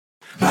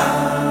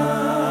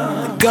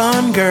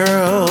Gone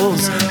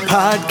Girls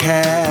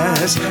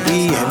podcast.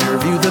 We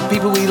interview the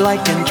people we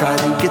like and try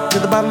to get to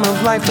the bottom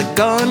of life. The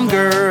Gone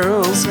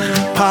Girls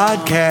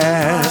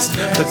podcast.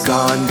 The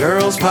Gone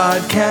Girls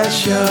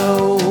podcast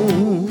show.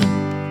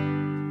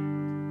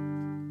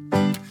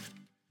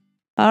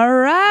 All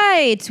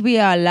right, we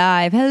are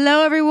live.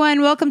 Hello,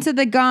 everyone. Welcome to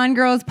the Gone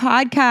Girls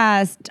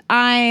podcast.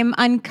 I'm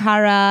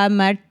Ankara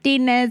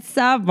Martinez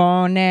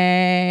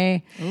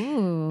Savone.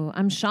 Ooh,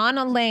 I'm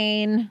Shauna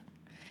Lane.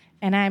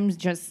 And I'm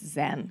just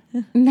Zen.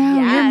 No,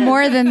 Yes. you're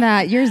more than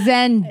that. You're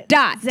Zen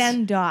Dot.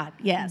 Zen Dot,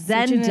 yes.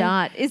 Zen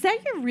Dot. Is that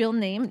your real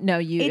name? No,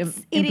 you It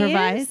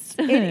improvised?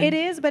 it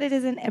is, but it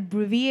is an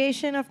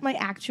abbreviation of my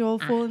actual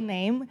full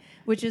name,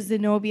 which is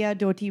Zenobia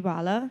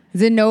Dotiwala.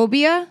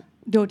 Zenobia?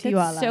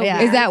 Dotiwala. so yeah.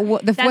 weird. Is that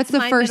what's the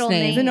my first middle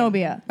name? name.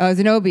 Zenobia? Oh,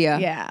 Zenobia.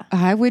 Yeah.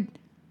 I would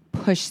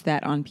push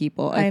that on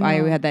people if I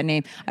know. had that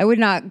name. I would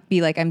not be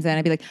like, I'm Zen.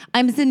 I'd be like,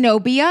 I'm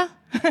Zenobia.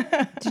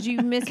 Did you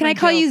miss Can my I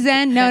call you joke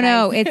Zen? No, that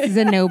no, I- it's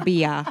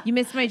Zenobia. You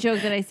missed my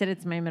joke that I said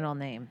it's my middle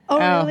name, Oh,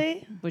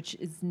 really? which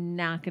is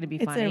not going to be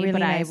It's a funny. really but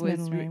nice I was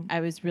middle name.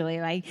 I was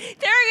really like,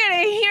 they're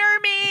going to hear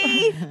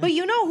me. But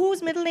you know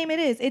whose middle name it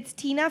is? It's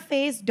Tina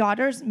Fey's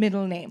daughter's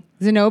middle name.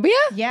 Zenobia?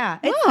 Yeah.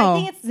 I Oh.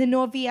 think it's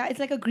Zenovia. It's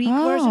like a Greek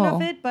version of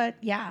Oh. it, but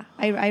yeah.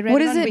 I read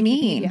What it does on it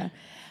mean? Wikipedia.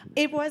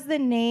 It was the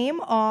name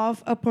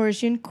of a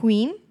Persian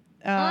queen.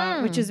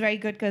 Which is very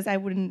good because I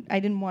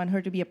didn't want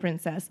her to be a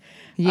princess.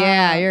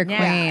 Yeah, you're a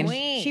Yeah,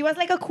 queen. She was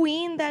like a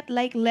queen that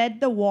like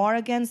led the war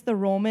against the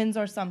Romans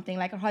or something.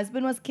 Like her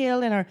husband was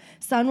killed and her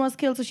son was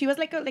killed. So she was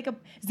like a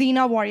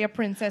Xena warrior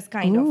princess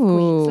kind of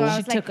queen. So Ooh. I She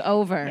was like, took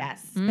over.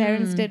 yes,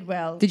 parents did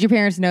well. Did your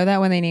parents know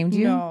that when they named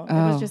you? No, it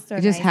was just a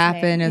it just nice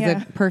happened name. as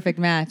Yeah. a perfect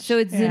match. So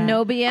it's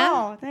Zenobia.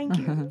 Oh, thank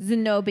you.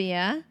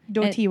 Zenobia.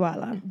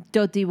 Dotiwala.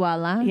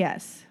 Dotiwala.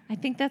 Yes. I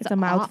think that's It's a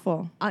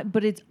mouthful.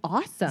 but it's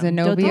awesome.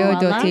 Zenobia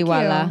Dotiwala.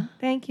 Dotiwala.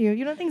 Thank you.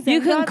 You don't think Zen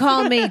You can Dot's-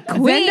 call me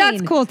Queen. Zen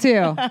Dot's cool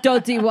too.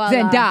 Dotiwala.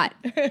 Zen Dot.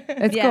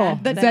 It's Yeah, cool.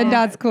 the Zen dot.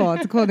 Dot's cool.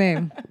 It's a cool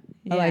name.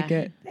 I Yeah. like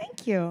it.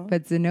 Thank you.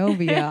 But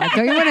Zenobia.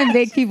 Don't you want to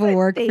make people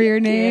work for your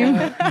name?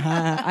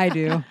 I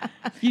do.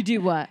 You do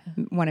what?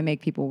 Want to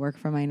make people work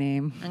for my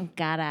name.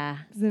 Ankara.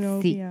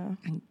 Zenobia.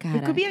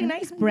 It could be a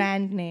nice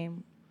brand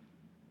name.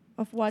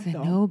 Of what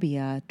though?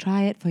 Zenobia.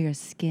 Try it for your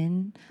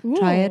skin.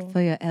 Try it Ooh.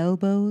 for your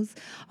elbows.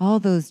 All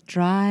those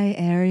dry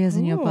areas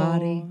in your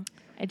body. Ooh.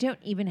 I don't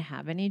even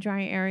have any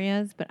dry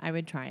areas, but I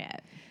would try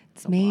it.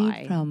 It's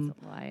made from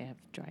It's a lie. I have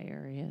dry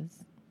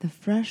areas. the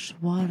fresh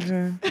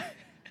water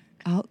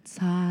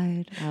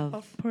outside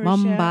of Persia.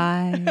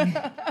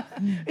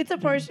 Mumbai. It's a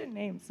Persian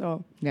name,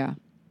 so Yeah.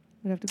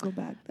 we'd have to go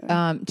back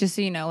there. Just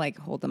so you know, like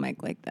hold the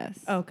mic like this.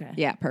 Okay.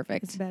 Yeah,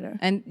 perfect. It's better.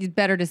 And it's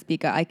better to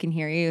speak up. I can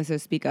hear you, so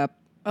speak up.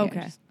 Yeah,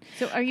 Okay. just-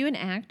 So are you an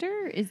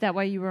actor? Is that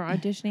why you were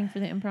auditioning for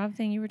the improv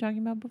thing you were talking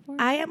about before?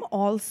 I am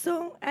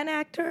also an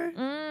actor.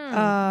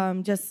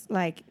 Just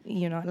like,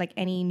 like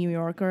any New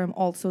Yorker, I'm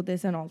also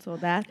this and also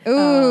that.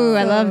 Ooh,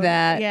 I So, love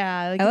that.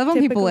 Yeah. Like I a love when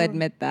people typical-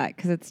 admit that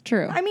because it's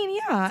true. I mean,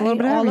 yeah. a little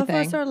bit of all of us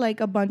everything. are like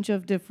a bunch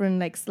of different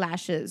like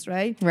slashes,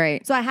 right?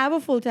 Right. So I have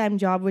a full-time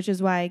job, which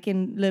is why I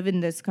can live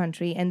in this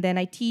country. And then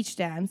I teach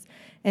dance.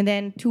 And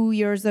then 2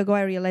 years ago,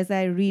 I realized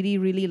that I really,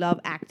 really love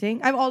acting.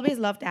 I've always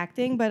loved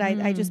acting, but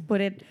I just put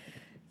it,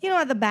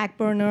 at the back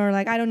burner.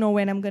 Like, I don't know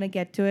when I'm going to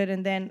get to it.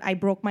 And then I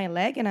broke my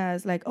leg and I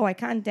was like, oh, I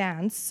can't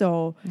dance.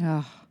 So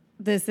Ugh.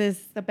 this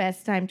is the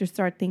best time to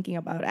start thinking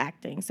about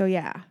acting. So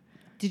yeah.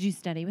 Did you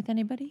study with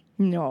anybody?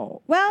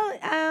 No. Well,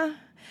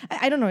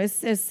 I don't know.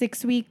 Is a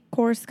 6-week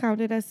course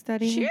counted as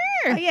studying?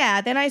 Sure.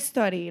 Yeah. Then I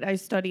studied. I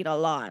studied a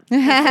lot.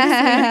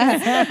 Yeah.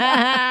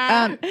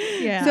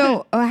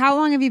 So, how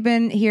long have you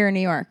been here in New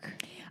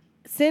York?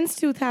 Since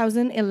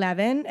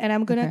 2011, and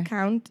I'm gonna Okay.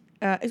 count.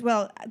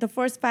 The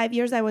first 5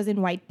 years I was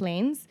in White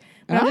Plains,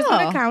 but I'm just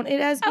gonna Oh. count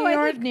it as New I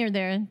York. lived near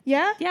there.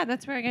 Yeah. Yeah,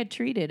 that's where I got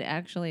treated,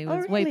 actually. It Oh,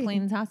 was White really?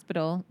 Plains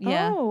Hospital.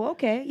 Yeah. Oh,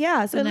 okay.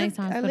 Yeah. So a I nice lived,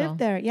 I hospital. lived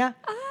there. Yeah.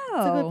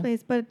 It's a Oh. good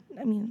place, but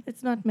I mean,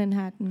 it's not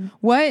Manhattan.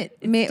 What?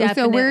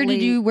 So where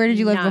did you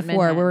live not before?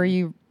 Where were Manhattan.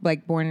 you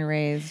like born and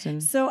raised?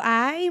 And So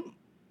I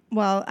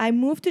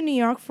moved to New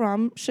York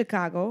from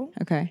Chicago.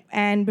 okay.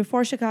 And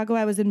before Chicago,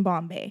 I was in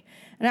Bombay.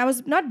 And I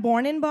was not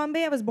born in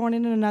Bombay. I was born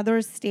in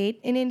another state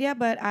in India,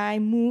 but I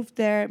moved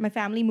there. My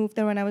family moved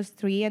there when I was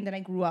 3, and then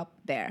I grew up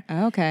there.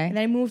 Okay. And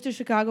then I moved to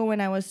Chicago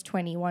when I was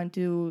 21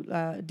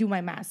 to do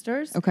my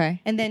master's.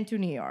 Okay. And then to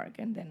New York.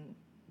 And then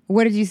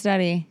What did you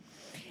study?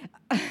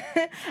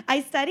 I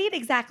studied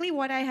exactly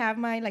what I have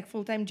my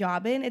full-time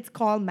job in. It's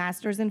called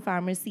Masters in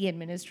Pharmacy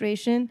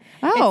Administration.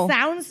 Oh. It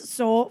sounds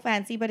so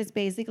fancy, but it's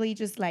basically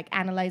just like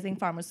analyzing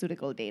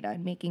pharmaceutical data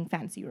and making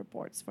fancy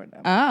reports for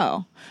them.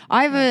 Oh,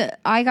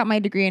 I got my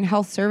degree in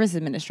health service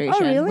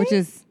administration, really? which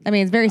is, I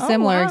mean, it's very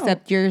similar, wow.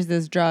 except yours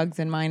is drugs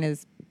and mine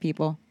is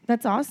people.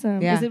 That's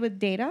awesome. Yeah. Is it with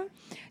data?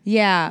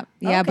 Yeah,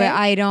 Okay. but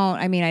I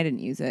didn't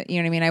use it. You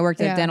know what I mean? I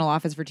worked at Yeah. a dental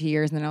office for 2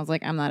 years, and then I was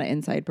like, I'm not an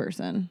inside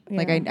person.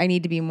 Like, Yeah. I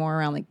need to be more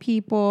around like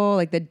people,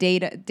 like the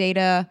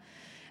data.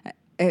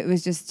 it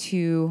was just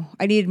too.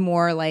 I needed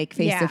more like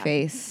face to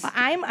face.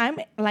 I'm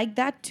like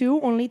that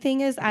too. Only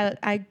thing is,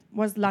 I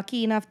was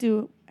lucky enough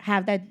to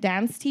have that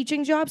dance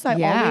teaching job, so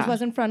I always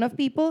was in front of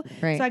people.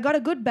 Right. So I got a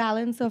good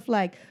balance of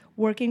like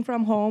working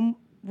from home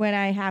when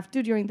I have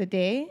to during the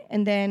day,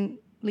 and then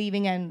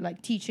leaving and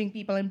like teaching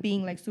people and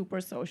being like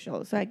super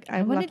social. So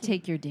I want to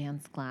take your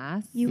dance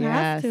class. You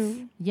have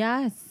to.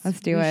 Yes. Let's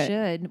do we it.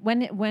 Should.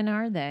 When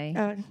are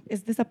they?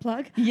 Is this a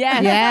plug?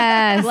 Yes.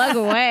 Yes. Plug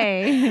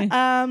away.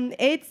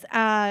 It's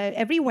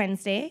every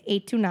Wednesday,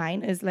 8 to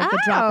 9 is like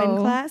the drop-in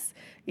class.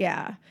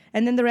 Yeah.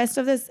 And then the rest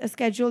of the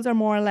schedules are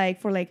more like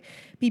for like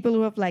people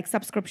who have like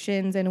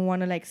subscriptions and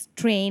want to like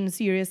train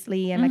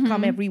seriously and like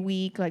come every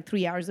week, like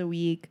 3 hours a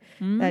week.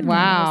 That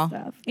Wow. kind of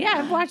stuff. Yeah,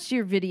 I've watched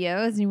your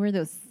videos and you wear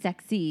those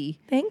sexy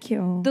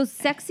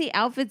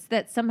outfits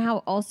that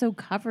somehow also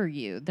cover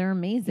you. They're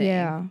amazing.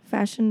 Yeah.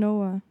 Fashion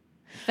Noah.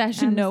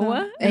 Fashion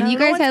Noah. And No, you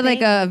no guys one's had like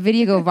paying a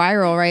video go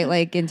viral, right?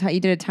 Like you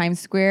did a Times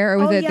Square, or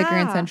was it the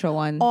Grand Central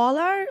one? All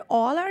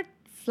our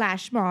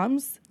flash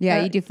mobs.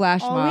 Yeah, you do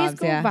flash always mobs,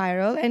 go yeah.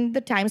 viral, and the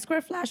Times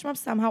Square flash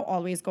mobs somehow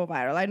always go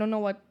viral. I don't know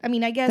what. I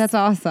mean, I guess That's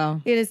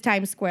awesome. it is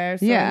Times Square,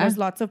 so Yeah. there's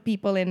lots of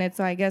people in it.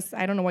 So I guess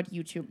I don't know what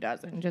YouTube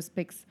does and just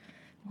picks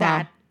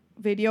that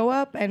video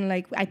up, and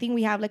like I think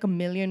we have like 1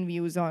 million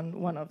views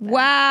on one of them.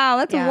 Wow,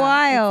 that's Yeah,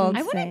 wild.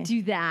 I want to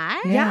do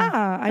that. Yeah,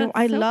 That's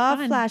I so love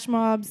fun. flash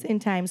mobs in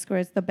Times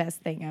Square. It's the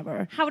best thing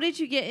ever. How did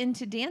you get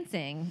into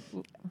dancing?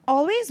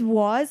 Always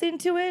was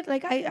into it.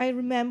 Like I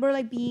remember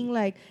like being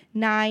like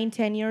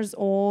 9-10 years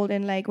old,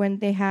 and like when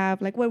they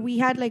have like we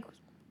had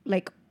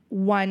like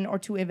 1 or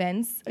 2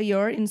 events a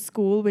year in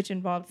school which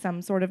involved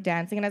some sort of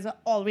dancing, and I was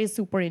always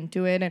super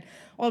into it and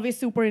always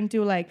super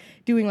into like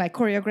doing like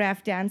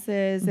choreographed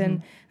dances,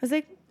 and I was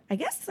like, I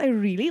guess I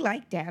really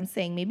like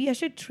dancing. Maybe I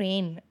should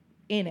train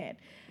in it.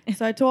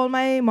 So I told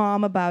my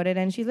mom about it,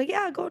 and she's like,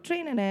 yeah, go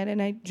train in it.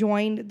 And I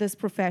joined this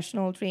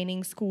professional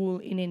training school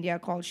in India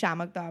called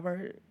Shamak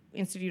Davar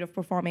Institute of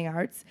Performing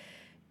Arts.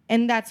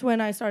 And that's when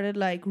I started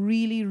like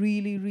really,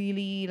 really,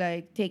 really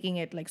like taking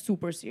it like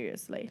super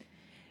seriously.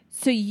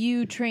 So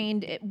you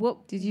trained.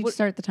 What Did you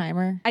start the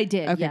timer? I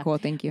did. Okay, yeah. cool.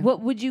 Thank you.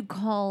 What would you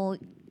call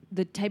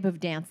the type of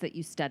dance that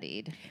you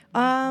studied?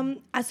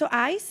 So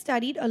I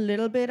studied a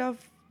little bit of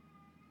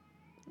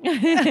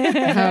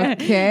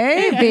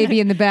Okay, baby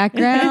in the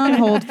background.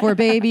 Hold for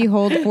baby.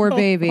 Hold for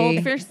baby.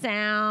 Hold for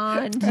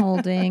sound.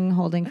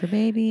 Holding for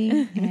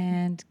baby,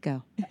 and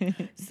go.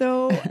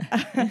 So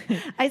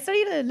I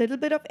studied a little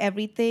bit of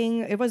everything.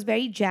 It was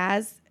very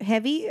jazz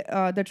heavy.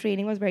 The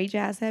training was very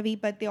jazz heavy,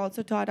 but they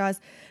also taught us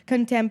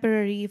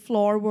contemporary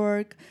floor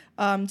work,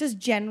 just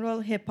general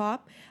hip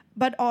hop.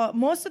 But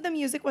most of the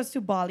music was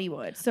to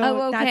Bollywood.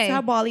 So that's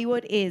how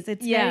Bollywood is.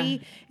 It's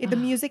the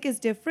music is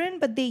different,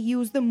 but they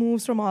use the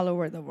moves from all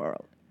over the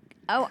world.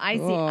 Oh, I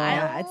see.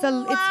 Yeah, it's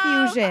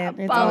fusion.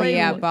 It's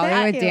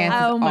Bollywood dance.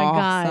 Oh my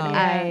awesome. god,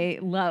 I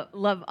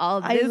love all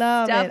of this I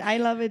love stuff. it. I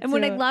love it. And too.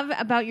 what I love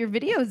about your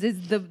videos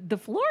is the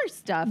floor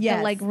stuff. Yes,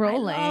 the, like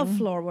rolling. I love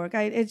floor work.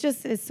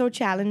 It's so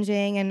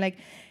challenging, and like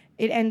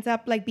it ends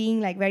up like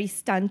being like very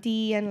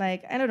stunty, and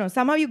like I don't know.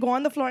 Somehow you go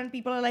on the floor and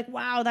people are like,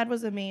 "Wow, that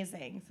was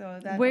amazing." So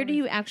Where do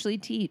you actually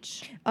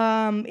teach?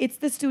 It's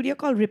the studio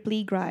called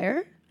Ripley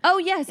Grier. Oh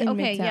yes, in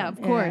okay, Midtown. yeah,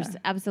 of course, Yeah.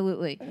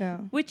 absolutely. Yeah.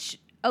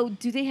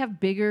 Do they have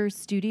bigger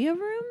studio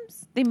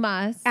rooms? They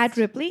must. At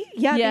Ripley?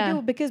 Yeah, Yeah. they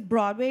do, because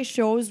Broadway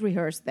shows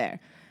rehearse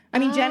there. I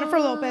mean, Jennifer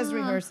Lopez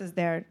rehearses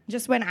there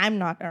just when I'm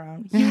not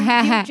around. Hugh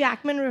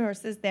Jackman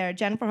rehearses there.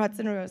 Jennifer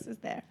Hudson rehearses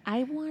there.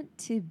 I want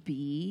to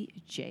be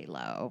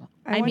J-Lo.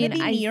 I want to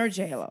be near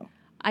J-Lo.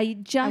 I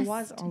I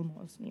was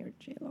almost near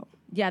J-Lo.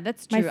 Yeah,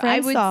 that's My true. I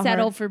friend would saw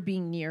settle her. for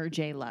being near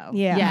J-Lo.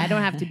 Yeah. I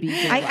don't have to be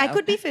J-Lo. I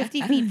could be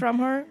 50 feet from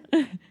her,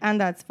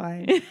 and that's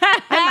fine.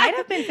 I might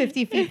have been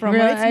 50 feet from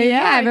her. It's New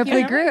Yeah, York,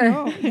 Ripley you never Grier.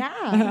 know.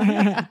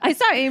 Yeah. I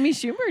saw Amy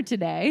Schumer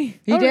today.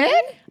 You did?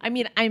 really? I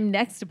mean, I'm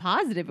next to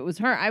positive it was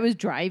her. I was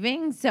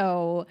driving,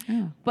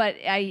 but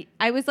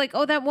I was like,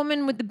 oh, that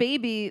woman with the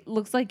baby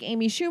looks like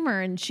Amy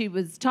Schumer. And she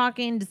was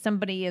talking to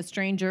somebody, a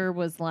stranger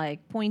was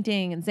like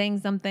pointing and saying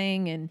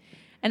something. And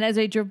as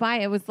I drove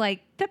by, I was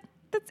like,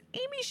 that's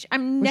Amy.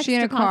 I'm Was next she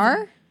in to a car?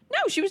 positive.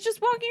 No, she was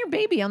just walking her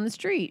baby on the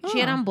street. She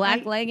had on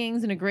black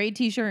leggings and a gray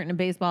T-shirt and a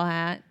baseball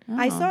hat.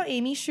 I saw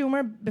Amy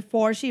Schumer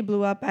before she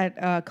blew up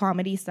at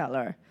Comedy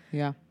Cellar.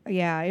 Yeah.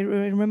 Yeah, I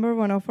remember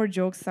one of her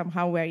jokes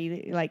somehow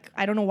very, like,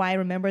 I don't know why I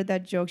remember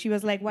that joke. She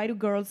was like, why do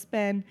girls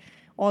spend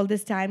all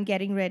this time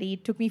getting ready?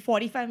 It took me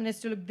 45 minutes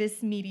to look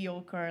this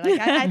mediocre. Like,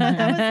 I thought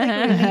that was like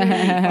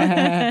really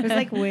funny. It was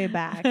like way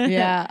back.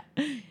 Yeah.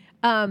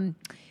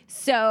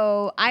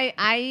 So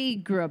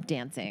I grew up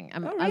dancing. I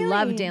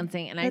love really?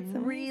 dancing, and That's I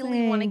really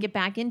amazing. want to get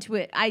back into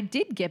it. I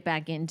did get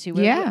back into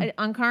it. Yeah.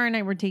 Ankara and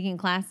I were taking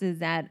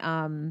classes at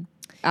Alvin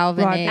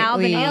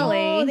Alvin Oh,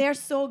 Ailey. they're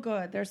so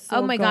good. They're so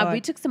Oh my God, good.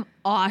 we took some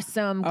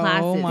awesome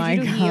classes. Oh my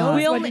Did you do God.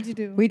 heels? What did you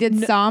do? We did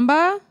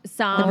samba,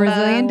 Samba. the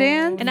Brazilian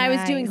dance. And I was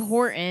doing Nice.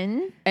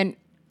 Horton. And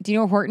do you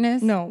know what Horton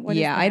is? No, what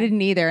is yeah, that? I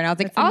didn't either. And I was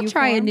like, That's a I'll new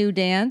try a form? new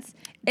dance.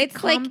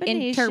 It's like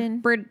combination.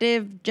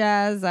 interpretive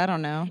jazz. I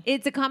don't know.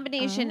 It's a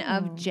combination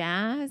of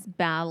jazz,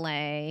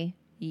 ballet,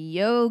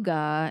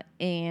 yoga,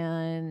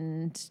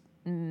 and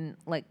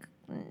like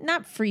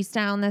not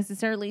freestyle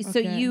necessarily. So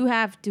Okay. you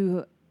have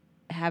to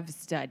have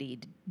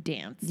studied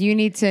dance You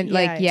need to to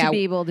be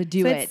able to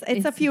do So it.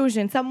 it's a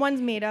fusion.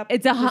 Someone's made up.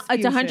 It's this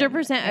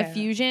 100% fusion. a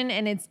fusion,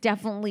 and it's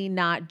definitely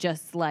not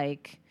just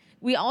like.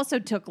 We also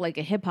took like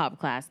a hip hop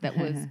class that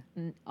was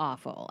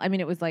awful. I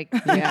mean, it was like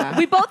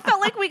we both felt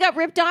like we got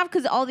ripped off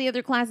because all the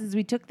other classes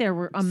we took there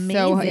were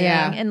amazing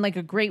and like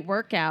a great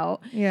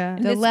workout. Yeah.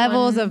 And The this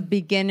levels one- of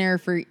beginner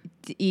for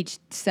each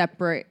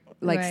separate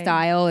Right.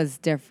 style is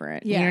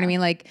different. You know what I Yeah. mean?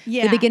 Like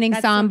Yeah, the beginning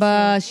that's so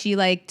samba, true. she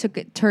like took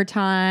her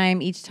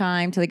time each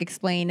time to like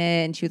explain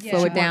it, and she would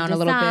slow it Yeah. down a Warmed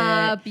little us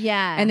up, bit.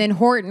 yeah. And then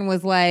Horton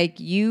was like,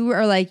 you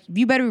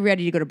better be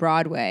ready to go to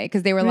Broadway,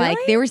 because they were like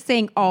Really? they were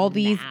saying all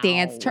these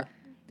dance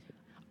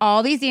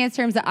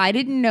terms that I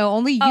didn't know.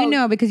 Only you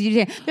know because you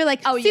did. They're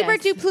like super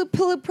yes.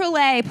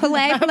 play.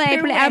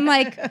 I'm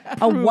like,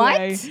 a what?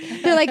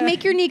 They're like,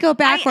 make your knee go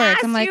backwards. I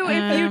asked I'm like, you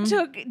if you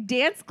took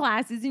dance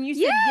classes, and you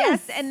said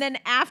yes. And then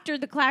after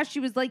the class, she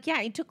was like, "Yeah,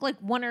 I took like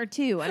one or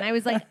two." And I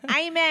was like,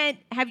 "I meant,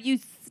 have you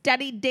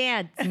studied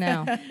dance?"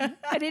 no.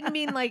 I didn't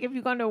mean like if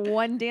you've gone to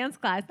one dance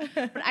class,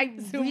 but I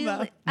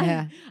really,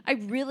 Yeah. I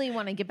really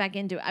want to get back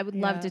into it. I would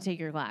love to take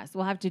your class.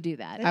 We'll have to do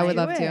that. I would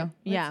Let's love do to. it.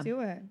 Yeah. Let's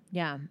do it.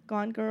 Yeah.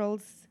 Gone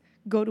Girls,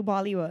 go to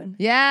Bollywood.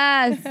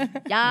 Yes.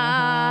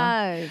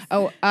 Yes.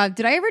 Oh,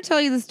 did I ever tell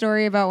you the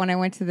story about when I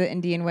went to the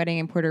Indian wedding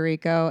in Puerto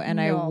Rico and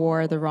I No.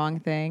 wore the wrong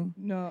thing?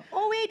 No.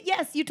 Oh wait,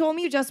 yes, you told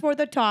me you just wore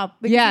the top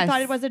because Yes. you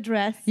thought it was a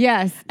dress.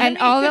 Yes. And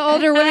all the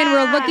older women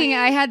were looking.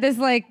 I had this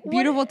like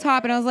beautiful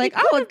top, and I was like, It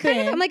oh, could've it's kind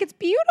of. been. I'm like, it's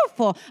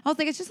beautiful. I was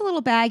like, it's just a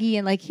little baggy,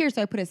 and like here,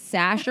 so I put a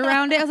sash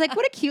around it. I was like,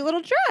 what a cute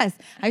little dress.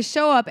 I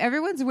show up,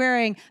 everyone's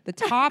wearing the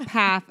top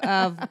half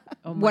of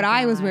what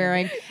I was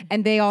wearing,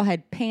 and they all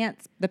had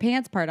the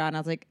pants part on. I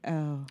was like,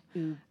 oh.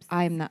 Oops.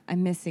 I'm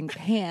missing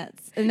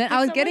pants. And then Did I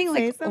was someone getting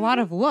say like a lot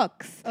of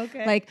looks.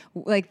 Okay.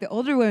 Like the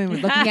older women were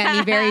looking at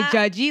me very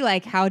judgy,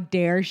 like, how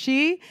dare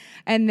she?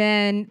 And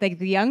then like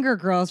the younger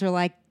girls were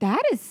like,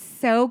 that is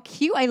so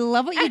cute. I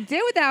love what you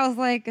did with that. I was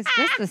like, it's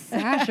just a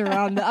sash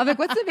around the. I'm like,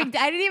 what's the big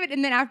I didn't even.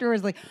 And then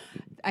afterwards, like,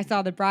 I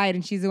saw the bride,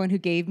 and she's the one who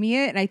gave me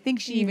it. And I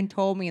think she even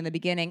told me in the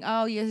beginning,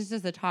 oh, yeah, it's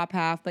just the top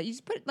half, but you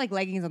just put like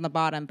leggings on the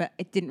bottom, but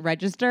it didn't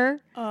register.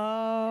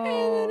 Oh.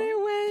 And then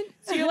I went.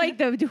 So you're like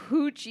the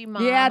hoochie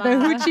mama. Yeah, the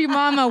hoochie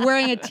mama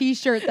wearing a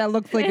T-shirt that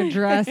looks like a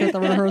dress at the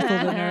rehearsal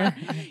dinner.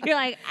 You're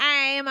like, I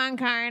am on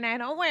car and I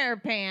don't wear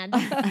pants.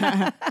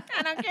 I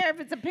don't care if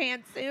it's a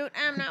pantsuit.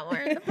 I'm not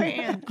wearing the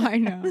pants. I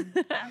know.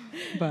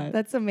 But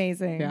That's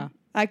amazing. Yeah.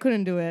 I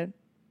couldn't do it.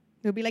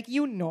 They'll be like,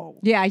 you know.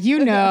 yeah,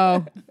 you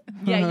know.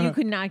 Yeah, you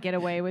could not get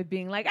away with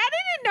being like, I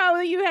didn't know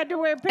you had to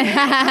wear pants.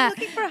 I'm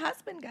looking for a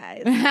husband,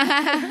 guys.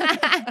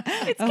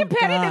 It's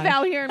competitive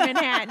out here in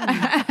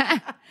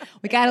Manhattan.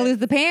 We got to lose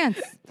the pants.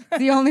 It's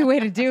the only way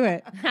to do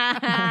it.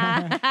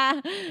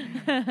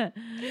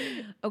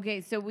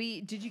 Okay, so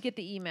did you get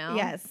the email?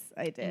 Yes,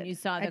 I did. And you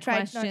saw the I tried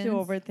questions? not to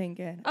overthink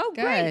it. Oh,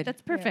 great. Good.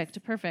 That's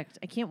perfect. Perfect.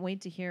 I can't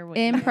wait to hear what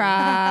you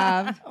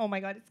Improv. Oh my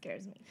God, it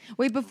scares me.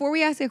 Wait, before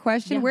we ask a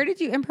question, where did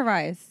you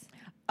improvise?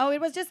 Oh, it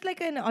was just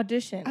like an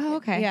audition. Oh,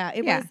 okay. Yeah,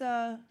 it Yeah. was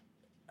I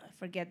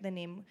forget the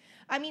name.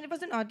 I mean, it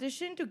was an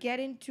audition to get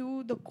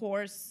into the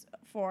course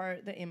for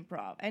the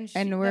improv.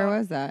 And where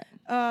was that?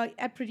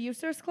 At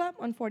Producers Club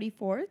on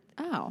 44th.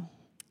 Oh.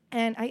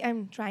 And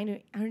I'm trying to,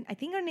 I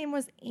think her name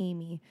was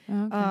Amy.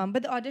 Okay.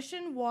 But the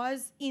audition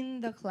was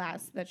in the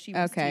class that she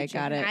was Okay, teaching.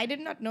 got it. And I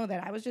did not know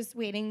that. I was just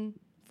waiting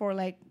for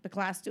like the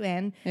class to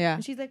end. Yeah.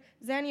 And she's like,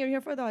 Zen, you're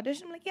here for the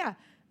audition? I'm like, yeah.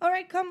 All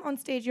right, come on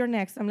stage. You're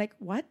next. I'm like,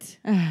 what?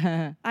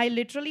 I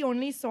literally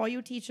only saw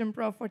you teach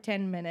improv for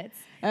 10 minutes.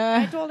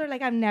 And I told her,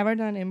 like, I've never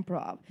done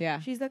improv. Yeah.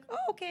 She's like, oh,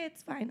 okay,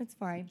 it's fine. It's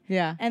fine.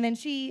 Yeah. And then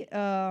she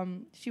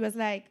was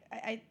like,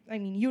 I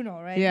mean, you know,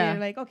 right? Yeah.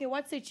 They're like, okay,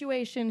 what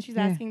situation? She's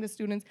asking the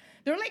students.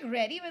 They're like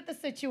ready with the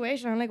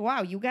situation. I'm like,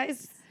 wow, you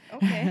guys,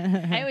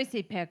 okay. I always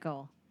say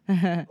pickle.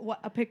 What,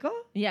 a pickle?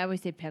 Yeah, I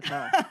always say pickle.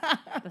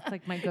 That's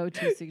like my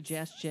go-to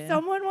suggestion.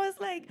 Someone was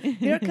like,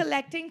 they're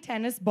collecting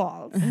tennis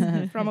balls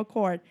from a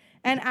court.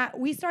 And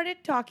we started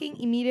talking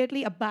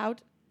immediately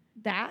about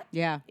that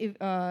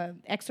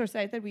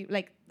exercise that we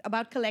like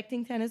about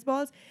collecting tennis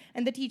balls.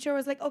 And the teacher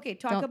was like, okay,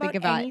 talk Don't about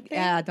think about anything.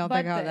 don't but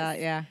think about this. that.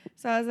 Yeah.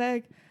 So I was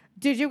like,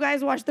 did you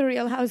guys watch The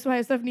Real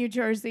Housewives of New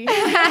Jersey?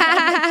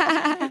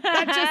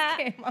 That just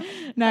came up.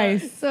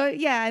 Nice. So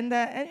yeah, and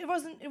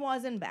it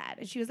wasn't bad.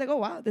 And she was like, "Oh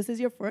wow, this is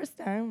your first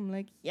time." I'm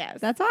like, "Yes."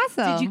 That's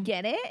awesome. Did you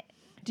get it?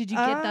 Did you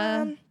get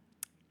the?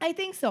 I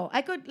think so.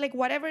 I could like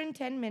whatever in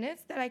 10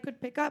 minutes that I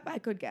could pick up, I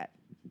could get.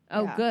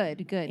 Oh, yeah.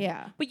 good.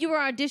 Yeah. But you were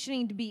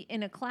auditioning to be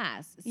in a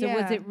class, so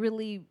was Yeah. it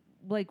really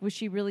like, was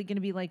she really going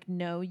to be like,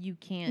 no, you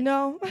can't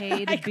No.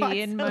 pay I to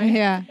be in my...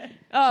 Yeah.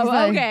 Oh, She's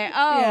like- okay.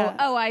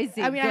 Oh, I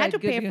see. I mean, I had to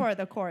Good, pay good. for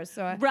the course,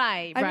 so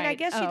Right, I mean, I right.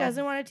 guess she Oh.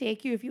 doesn't want to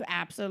take you if you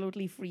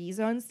absolutely freeze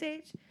on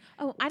stage.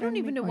 Oh, I don't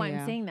even know Oh, why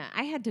yeah. I'm saying that.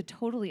 I had to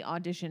totally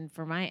audition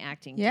for my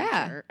acting Yeah.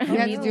 teacher. You I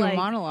had mean, to do like, a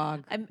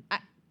monologue.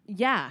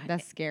 Yeah.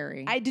 That's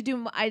scary. I had to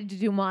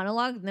do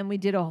monologue, and then we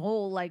did a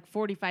whole like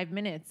 45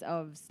 minutes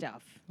of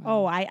stuff.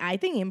 Oh, I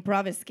think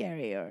improv is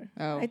scarier.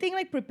 Oh. I think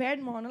like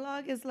prepared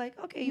monologue is like,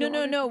 okay.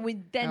 No. We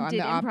then Oh, I'm did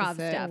the improv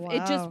opposite. stuff. Wow.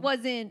 It just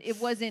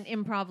wasn't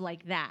improv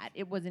like that.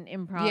 It wasn't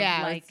improv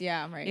yeah. like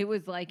Right. it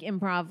was like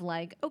improv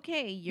like,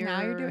 okay,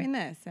 now you're doing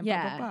this. And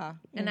Yeah. blah, blah, blah.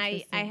 And I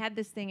Interesting. had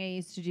this thing I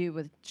used to do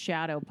with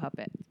shadow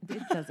puppet.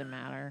 It doesn't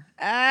matter.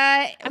 Stop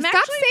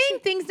actually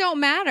saying things don't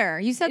matter.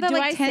 You said that Do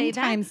like I 10 say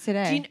that? times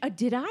today.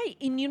 Did I?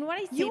 And you know what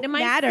I say You to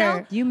matter.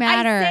 myself? You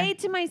matter. I say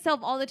to myself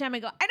all the time, I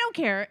go, I don't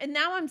care. And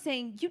now I'm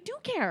saying, you do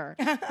care.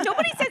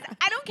 Nobody says,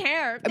 I don't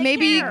care. They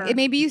care.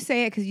 Maybe you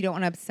say it because you don't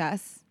want to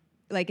obsess.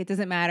 Like it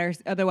doesn't matter.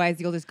 Otherwise,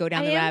 you'll just go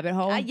down the rabbit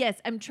hole. Yes,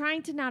 I'm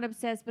trying to not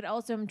obsess, but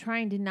also I'm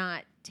trying to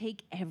not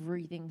take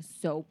everything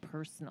so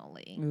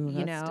personally. Ooh,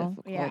 you that's know,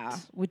 difficult. Yeah.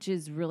 which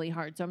is really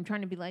hard. So I'm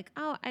trying to be like,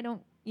 oh, I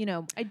don't.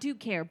 I do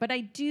care, but I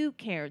do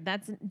care.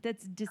 That's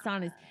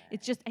dishonest.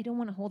 It's just I don't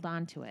want to hold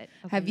on to it.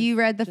 Have Okay, you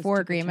read the just 4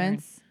 took a turn.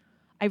 agreements?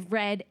 I've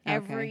read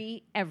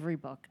Okay. every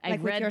book. Like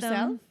I've with read yourself?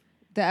 them.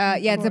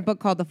 Yeah, it's a Or- book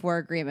called The 4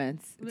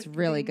 Agreements. It's Do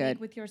really they meet good.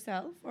 with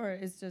yourself, or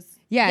is just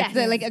Yeah, Yes. it's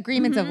the, like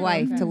agreements of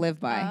life to Okay. live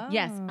by.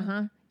 Yes.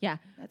 Oh. Yeah.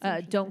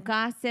 That's Don't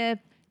gossip.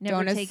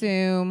 Never Don't take,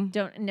 assume.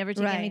 Don't never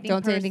take Right. anything.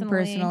 Don't say anything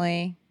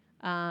personally.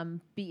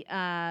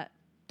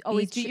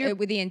 Always Be do your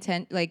with the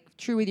intent, like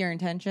true with your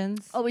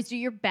intentions. always do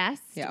your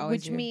best, Yeah,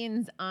 always which do.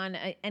 means on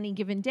any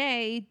given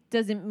day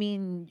doesn't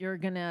mean you're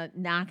gonna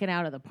knock it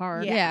out of the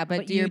park. yeah,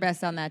 but do your you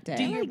best on that day.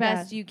 Do I your like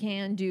best that. you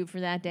can do for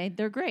that day.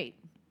 They're great.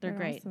 They're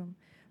great. Awesome.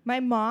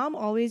 My mom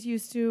always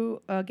used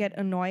to get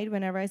annoyed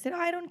whenever I said, "Oh,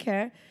 I don't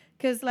care,"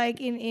 because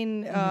like in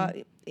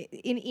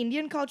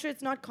Indian culture,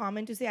 it's not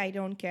common to say I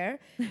don't care.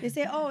 They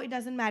say, "Oh, it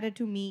doesn't matter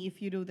to me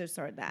if you do this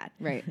or that."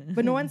 Right.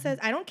 But no one says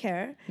I don't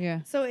care.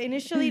 Yeah. So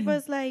initially it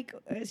was like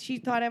she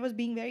thought I was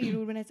being very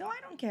rude when I said, "Oh,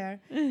 I don't care."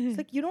 It's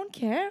like you don't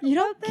care. You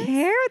don't about this?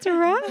 care? What's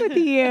wrong with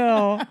you?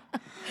 Are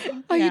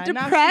Yeah, you now she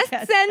depressed,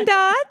 gets- Zen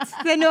Dot?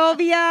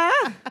 Zenobia?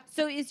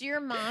 So is your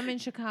mom in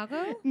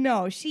Chicago?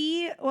 No,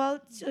 she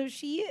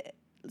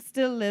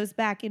still lives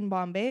back in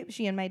Bombay,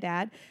 she and my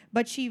dad,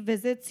 but she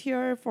visits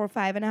here for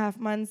 5.5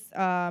 months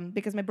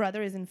because my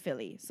brother is in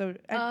Philly. So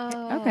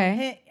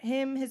Okay.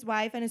 his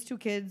wife and his 2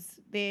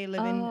 kids, they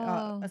live in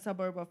Oh. a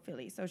suburb of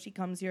Philly. So she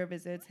comes here,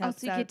 visits, Oh,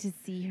 helps so you out. get to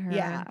see her.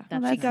 Yeah,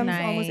 That's she that's comes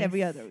almost nice.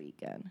 every other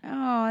weekend.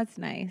 Oh, that's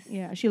nice.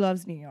 Yeah, she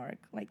loves New York.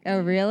 Like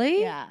Oh,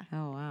 really? Yeah,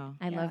 Oh, wow.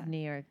 I love Yeah. New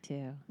York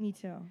too. me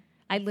too.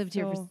 I lived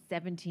here for So-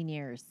 17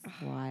 years.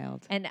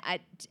 Wild. And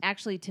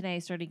actually today I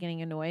started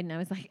getting annoyed and I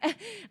was like,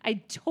 I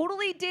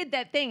totally did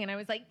that thing. And I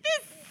was like,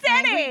 this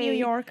Angry city. New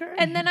Yorker.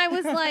 And then I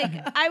was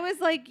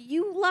like,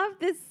 you love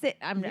this city.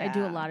 I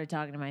do a Yeah. lot of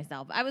talking to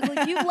myself. I was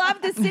like, you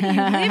love the city. You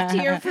lived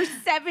here for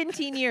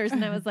 17 years.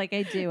 And I was like,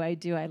 I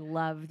do. I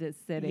love this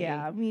city.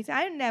 Yeah, me too.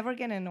 I never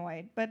get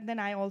annoyed, but then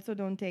I also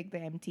don't take the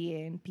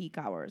MTA in peak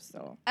hours.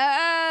 So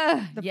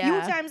the few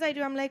times I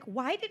do, I'm like,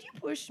 why did you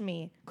push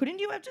me? Couldn't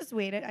you have just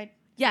waited?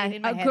 Yeah,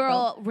 in my a head,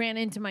 girl ran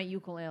into my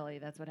ukulele.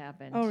 That's what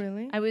happened. Oh,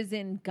 really? I was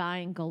in Guy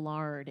and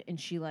Gallard, and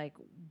she like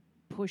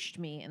pushed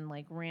me and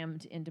like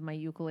rammed into my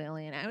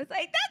ukulele, and I was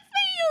like, "That's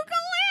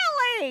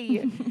my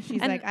ukulele."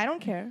 She's And- like, I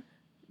don't care.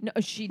 No,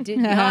 she did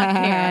not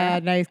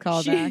care. Nice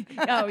callback.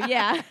 Oh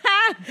yeah,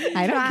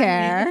 I don't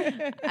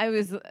care. I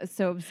was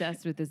so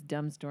obsessed with this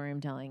dumb story I'm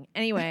telling.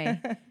 Anyway,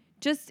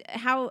 just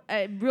how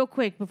real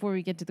quick before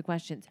we get to the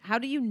questions, how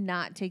do you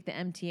not take the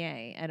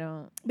MTA? I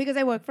don't. Because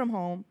I work from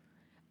home.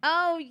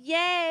 Oh,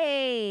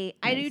 yay!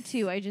 I do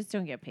too. I just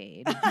don't get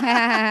paid.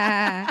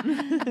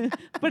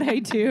 But I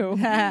do.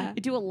 I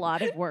do a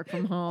lot of work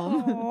from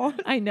home. Oh.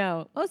 I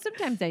know. Oh,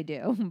 sometimes I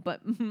do,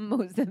 but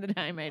most of the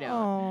time I don't.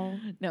 Oh.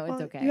 No, it's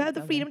Well, okay. You have It's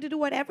the okay. freedom to do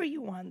whatever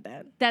you want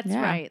then. That's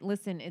Yeah. right.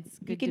 Listen, it's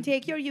good You can to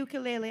take your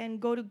ukulele and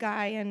go to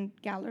Guy and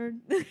Gallard.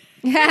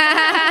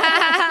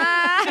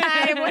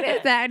 What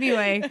is that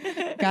anyway?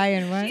 Guy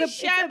and what? She's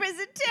sharp as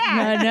a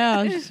tack. I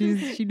know.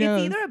 She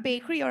knows. It's either a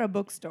bakery or a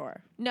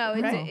bookstore. No,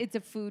 it's Right. it's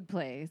a food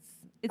place.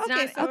 It's Okay,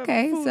 not. so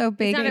Okay, food- so It's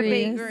bakery. not a is-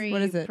 bakery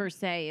What is it? per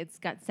se. It's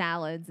got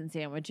salads and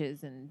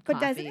sandwiches and But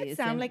coffees doesn't it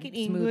sound and like an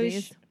smoothies.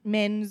 English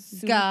men's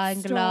soup Guy and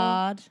store?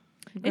 Glad.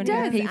 It Gonna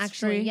does get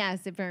actually, pastry.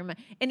 yes, it very much,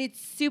 and it's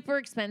super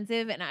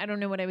expensive. And I don't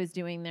know what I was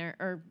doing there,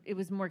 or it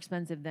was more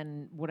expensive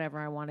than whatever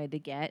I wanted to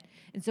get.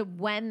 And so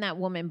when that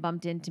woman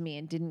bumped into me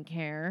and didn't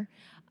care,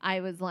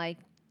 I was like,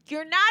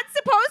 "You're not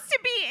supposed to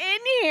be in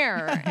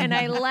here," and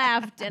I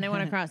left and I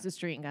went across the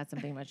street and got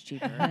something much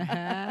cheaper.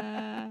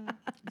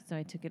 So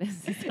I took it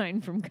as a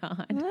sign from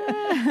God,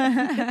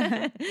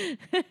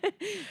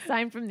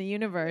 sign from the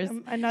universe.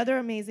 Another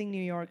amazing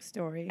New York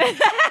story.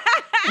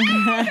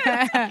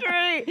 That's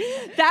great.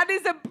 That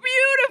is a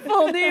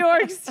beautiful New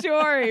York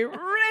story.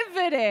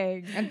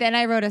 Riveting. And then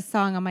I wrote a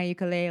song on my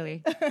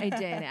ukulele. I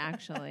did,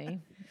 actually.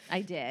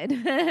 I did.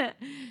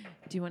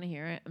 Do you want to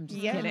hear it? I'm just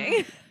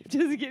kidding.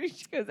 Just kidding.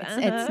 She goes,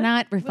 It's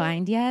not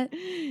refined yet.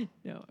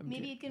 No, I'm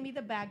Maybe it can be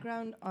the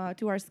background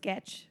to our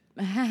sketch.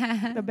 The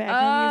Oh, background music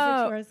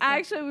to our sketch.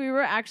 actually, we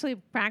were actually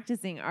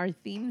practicing our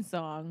theme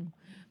song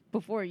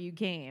before you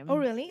came. Oh,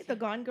 really? The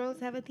Gone Girls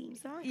have a theme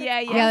song? Yeah,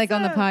 yeah. Yeah, like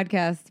on the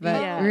podcast.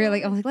 But Yeah. we were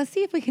like, I was like, let's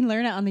see if we can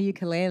learn it on the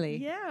ukulele.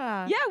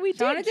 Yeah. Yeah, we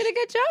Shauna did. did a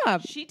good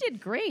job. She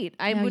did great.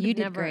 I No, would you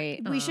did never.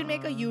 great. We should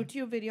make a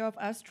YouTube video of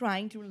us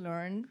trying to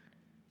learn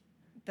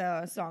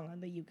the song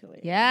on the ukulele.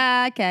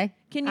 Yeah, okay.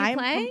 Can you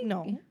play?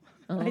 No.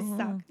 I suck.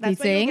 You That's when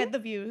sing? you get the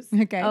views.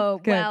 Okay. Oh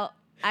good. well,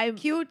 I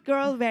Cute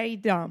girl, very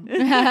dumb.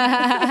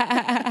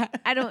 I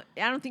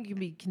don't think you'd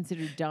be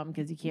considered dumb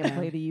because you can't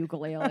play the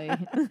ukulele.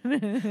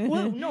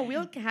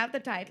 We'll have the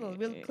title.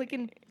 We'll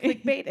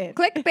clickbait it.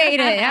 Clickbait it.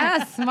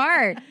 Yeah,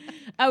 smart.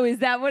 Oh, is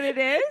that what it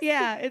is?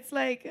 Yeah, it's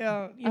like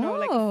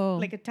Oh.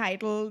 like a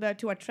title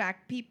to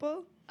attract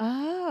people.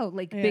 Oh,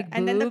 like Yeah. big boobs,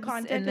 And then the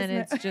content and then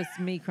is it's just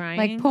me crying.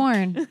 Like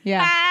porn.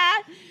 Yeah.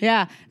 Ah!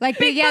 Yeah. Like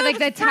the, yeah, like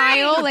the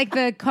tile, like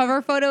the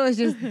cover photo is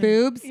just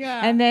boobs.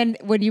 Yeah. And then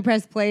when you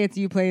press play, it's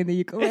you playing the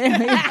ukulele.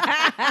 That's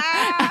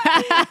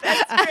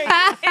great. In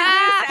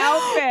this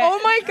outfit. Oh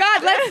my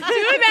God, let's do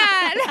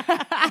that.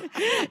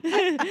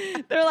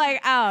 They're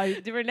like, oh,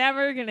 we're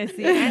never gonna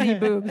see any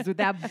boobs with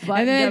that button.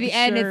 And then at the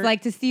end, it's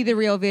like to see the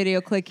real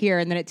video, click here,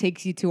 and then it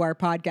takes you to our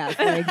podcast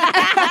link.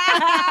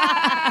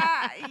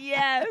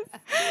 yes.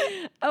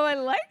 Oh, I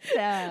like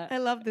that. I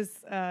love this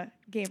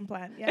game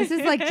plan. Yeah. This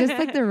is like just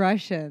like the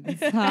Russians.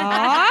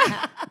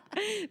 Huh?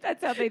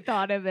 That's how they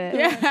thought of it.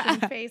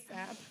 Russian face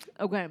app.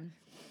 Okay.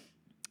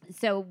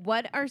 So,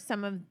 what are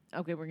some of?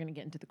 Okay, we're gonna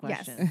get into the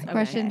Yes. questions. Okay.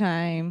 Question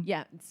time.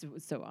 Yeah, it's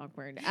so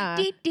awkward.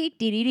 Deet, deet,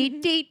 deet,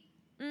 deet, deet.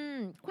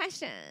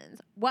 Questions.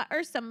 What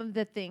are some of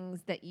the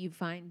things that you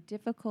find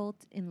difficult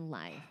in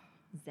life?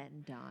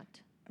 Zen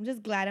Dot. I'm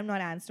just glad I'm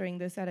not answering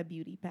this at a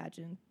beauty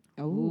pageant.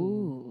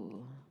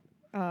 Ooh.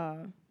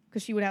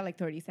 Because she would have like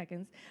 30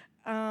 seconds.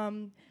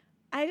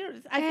 I feel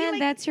And like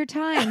that's your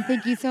time.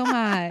 Thank you so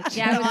much.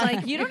 Yeah, I was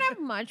like, you don't have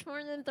much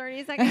more than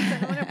 30 seconds. I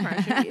don't want to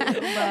pressure you,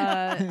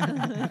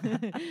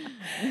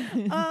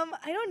 but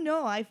I don't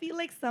know. I feel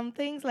like some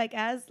things like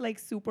as like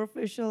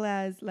superficial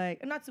as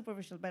like not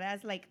superficial, but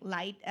as like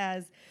light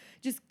as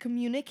just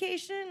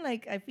communication.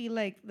 Like I feel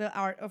like the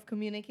art of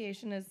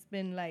communication has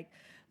been like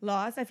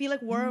lost. I feel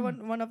like we're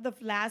one of the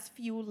last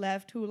few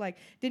left who like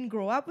didn't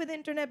grow up with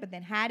internet, but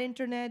then had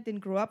internet, didn't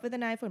grow up with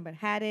an iPhone, but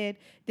had it,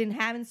 didn't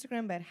have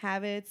Instagram, but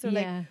have it. So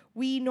like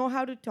we know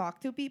how to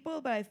talk to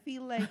people, but I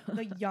feel like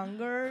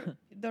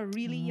the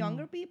really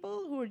younger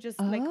people who are just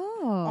like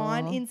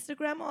on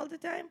Instagram all the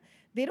time,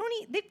 they don't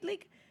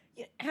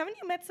haven't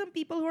you met some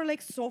people who are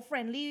like so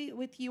friendly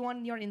with you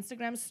on your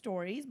Instagram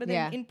stories, but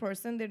then in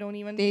person they don't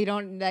even They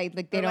don't like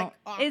they don't.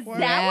 Like, Is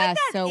awkward. that what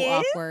that so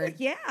is? awkward.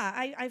 Yeah,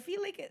 I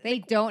feel like They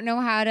don't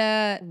know how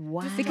to.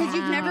 Wow. Because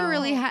you've never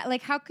really had,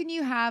 like, how can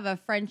you have a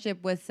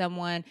friendship with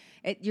someone?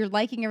 You're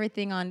liking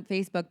everything on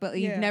Facebook, but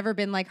you've never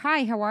been like,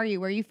 hi, how are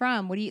you? Where are you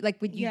from? What do you, like,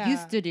 what you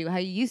used to do, how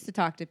you used to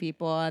talk to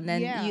people. And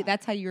then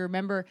that's how you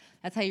remember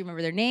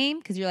their name.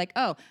 Because you're like,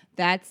 oh,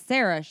 that's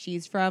Sarah.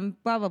 She's from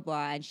blah, blah,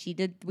 blah.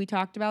 And we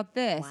talked about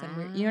this. Wow.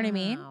 And you know what I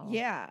mean?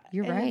 Yeah,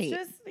 You're and right.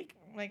 It's just like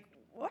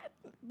what?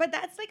 But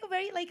that's like a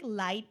very like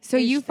light. So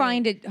you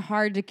find it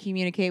hard to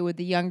communicate with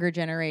the younger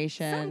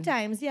generation.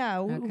 sometimes,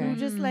 yeah, who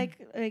just like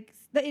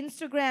the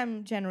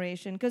Instagram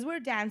generation, because we're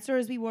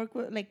dancers. We work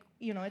with like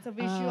it's a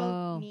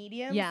visual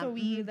medium, Yeah. so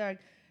we either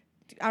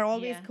are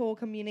always Yeah.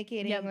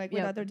 co-communicating with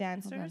other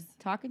dancers.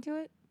 Talking to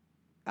it?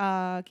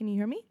 Can you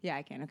hear me? Yeah,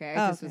 I can. Okay.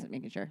 I just okay. wasn't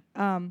making sure.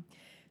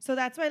 So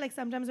that's why like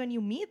sometimes when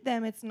you meet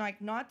them, it's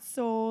like not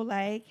so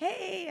like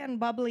hey and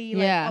bubbly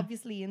Yeah. like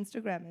obviously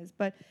Instagram is,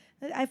 but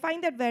I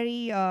find that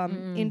very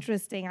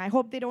interesting. I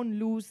hope they don't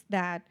lose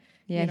that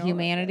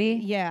humanity.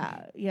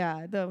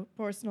 the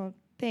personal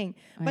thing.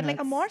 I But know, like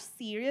a it's- more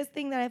serious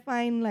thing that I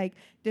find like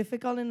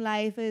difficult in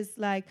life is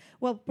like,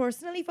 well,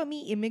 personally for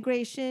me,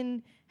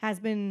 immigration has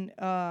been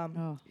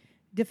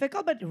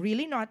difficult, but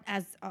really not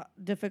as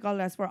difficult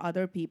as for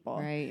other people.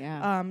 Right,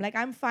 yeah. Like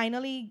I'm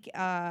finally,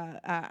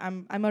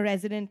 I'm a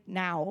resident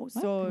now.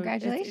 So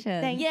congratulations.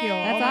 Thank Yay. you.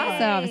 That's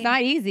awesome. It's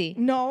not easy.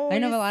 No, I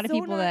know it a is lot of so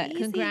people not that-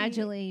 easy.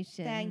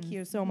 Congratulations. Thank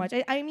you so much.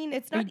 I mean,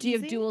 it's Or not do you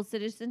have easy. dual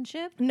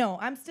citizenship? No,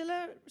 I'm still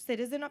a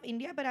citizen of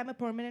India, but I'm a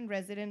permanent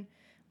resident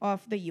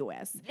of the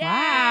U.S. Wow,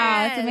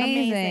 that's Yes.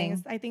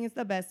 amazing. I think it's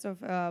the best of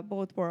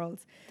both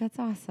worlds. That's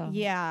awesome.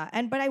 Yeah,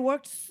 but I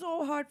worked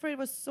so hard for it. It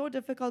was so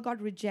difficult.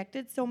 Got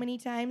rejected so many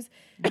times.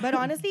 But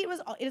honestly, it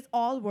is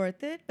all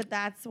worth it. But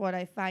that's what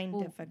I find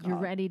difficult. You're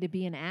ready to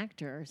be an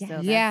actor. So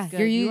Yeah, that's good.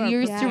 you're You are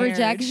used to prepared.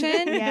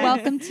 rejection. Yes.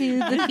 Welcome to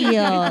the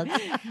field.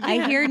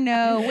 I hear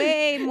no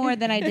way more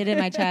than I did in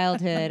my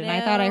childhood, and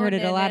I thought I heard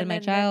it a lot in my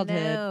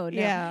childhood. No.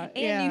 Yeah,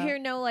 And you hear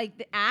no,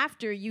 like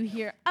after you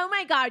hear, oh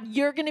my God,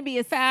 you're gonna be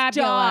a Fabulous.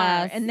 star.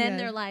 are. us. And then Yeah.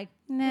 they're like,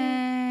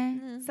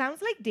 Nah.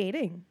 Sounds like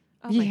dating.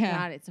 oh my Yeah.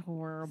 God, it's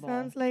horrible.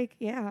 Sounds like,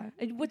 yeah.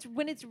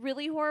 When it's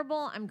really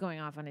horrible, I'm going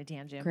off on a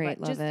tangent. Great,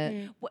 but love just,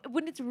 it.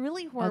 When it's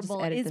really just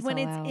horrible edit is this when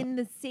all it's out. in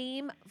the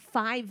same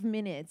 5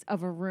 minutes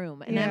of a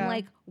room. And I'm Yeah.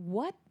 like,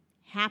 what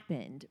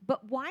happened?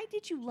 But why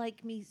did you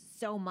like me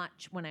so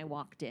much when I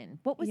walked in?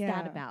 What was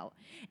that Yeah. about?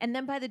 And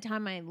then by the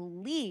time I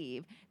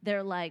leave,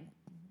 they're like,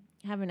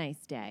 have a nice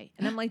day.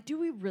 And I'm like, do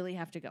we really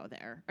have to go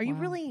there? Are you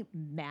Wow. really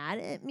mad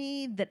at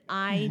me that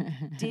I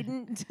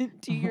didn't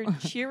do your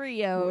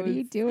Cheerios? What are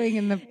you doing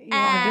in the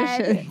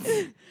ad?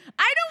 auditions?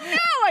 I don't know.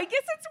 I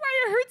guess that's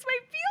why it hurts my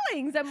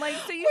feelings. I'm like,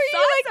 so you Were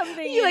saw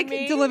something You in like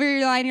me. deliver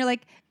your line. You're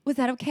like, was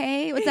that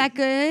okay? Was that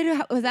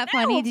good? Was that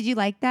funny? Did you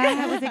like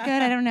that? Was it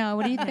good? I don't know.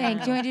 What do you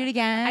think? Do you want to do it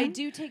again? I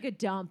do take a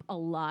dump a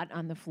lot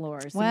on the floor.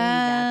 So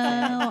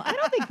Well, maybe that's I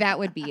don't think that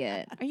would be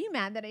it. it. Are you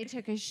mad that I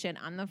took a shit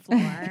on the floor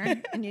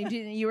and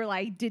you were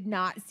like, did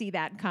not see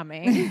that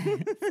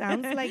coming?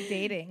 Sounds like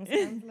dating.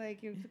 Sounds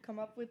like you have to come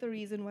up with a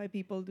reason why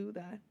people do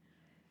that.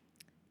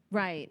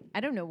 Right.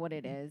 I don't know what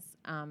it is.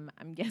 I'm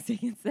guessing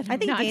it's that I I'm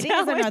think not dating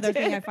is another talented.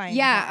 thing I find.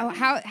 Yeah.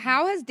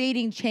 How has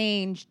dating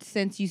changed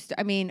since you?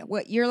 I mean,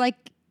 what you're like.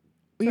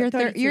 You're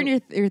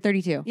 32. you're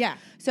 32. Yeah.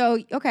 So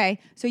okay,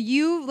 so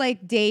you've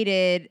like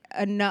dated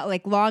enough,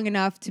 like long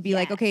enough to be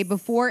like, okay, Yes.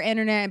 before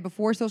internet and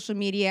before social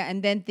media,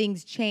 and then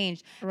things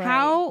changed. Right.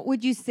 How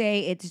would you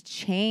say it's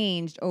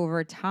changed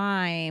over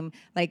time?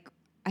 Like,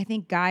 I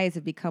think guys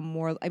have become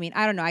more. I mean,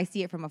 I don't know. I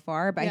see it from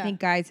afar, but I Yeah. think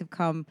guys have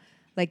come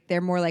like they're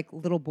more like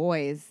little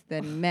boys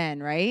than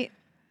men, right?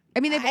 I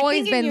mean, they've I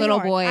always think in been New little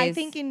York. boys. I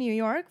think in New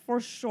York for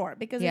sure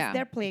because Yeah. it's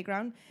their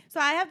playground. So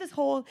I have this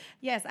whole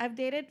I've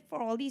dated for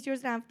all these years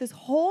and I have this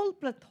whole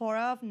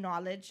plethora of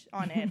knowledge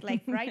on it.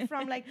 Like right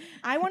from like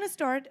I want to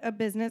start a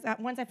business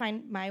once I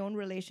find my own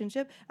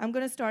relationship. I'm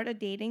going to start a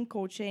dating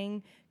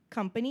coaching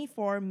company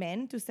for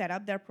men to set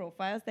up their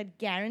profiles that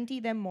guarantee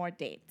them more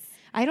dates.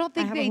 I don't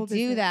think have a they whole do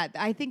business. that.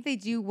 I think they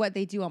do what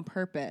they do on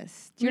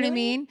purpose. Do you know what I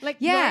Really? mean? Like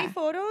yeah. blurry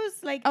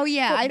photos, like Oh,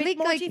 yeah, I Bitmoji think,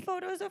 like-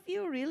 photos of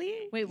you,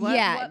 really? Wait, what?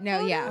 Yeah, what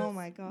no, yeah. photos? Oh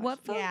my gosh. What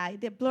photo? Yeah,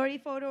 the blurry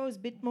photos,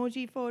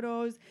 Bitmoji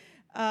photos,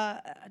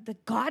 the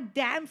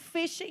goddamn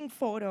fishing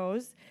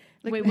photos.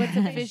 Like Wait, what's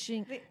a fish-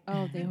 fishing?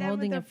 Oh, they're them with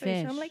holding their a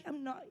fish. I'm like,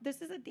 I'm not.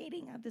 This is a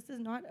dating app. This is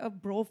not a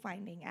bro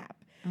finding app.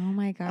 Oh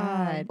my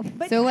god!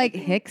 but So I like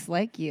think- Hicks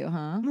like you,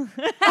 huh?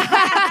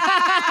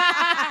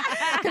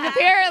 Because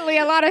apparently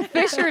a lot of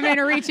fishermen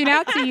are reaching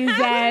out to you,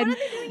 Zen.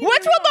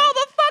 What's with all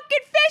the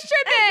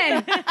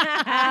fucking fishermen?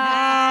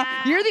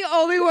 You're the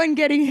only one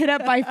getting hit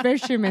up by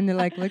fishermen. They're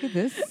like, look at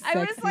this I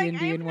was sexy like,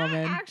 Indian I've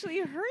woman. not actually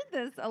heard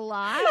this a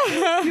lot.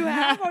 You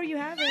have or you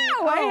haven't?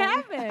 No, I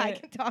haven't. I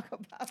can talk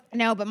about it.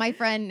 No, but my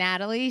friend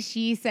Natalie,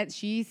 she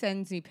sends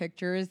me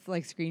pictures,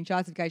 like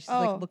screenshots of guys. She's Oh.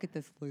 like, look at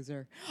this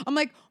loser. I'm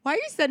like, why are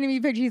you sending me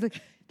pictures? He's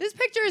like, this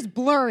picture is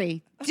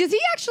blurry. Does he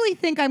actually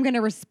think I'm going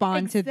to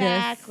respond to this?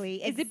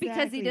 Exactly. Is it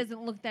because he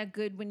doesn't look that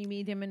good when you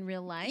meet him in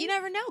real life? You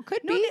never know.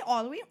 Could No, be. they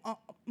always.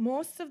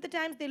 Most of the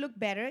times they look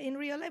better in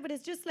real life, but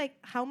it's just like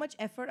how much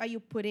effort are you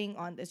putting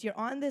on this? You're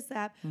on this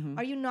app.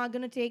 Are you not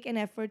going to take an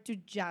effort to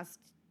just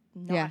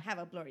not Yeah. have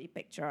a blurry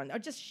picture on, or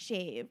just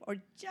shave, or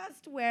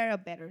just wear a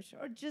better shirt,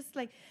 or just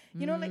like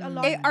like a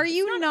lot. Hey, are it's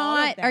you all of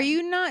not? Are them.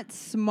 you not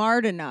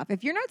smart enough?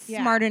 If you're not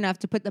Yeah. smart enough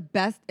to put the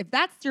best, if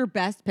that's your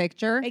best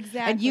picture,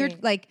 and you're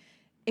Exactly. like,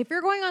 if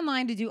you're going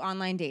online to do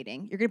online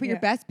dating, you're gonna put your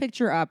Yeah. best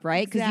picture up,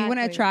 right? Because you want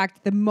to Exactly.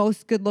 attract the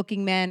most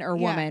good-looking man or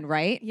Yeah. woman,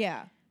 right?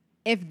 Yeah.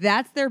 If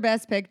that's their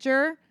best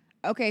picture,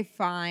 okay,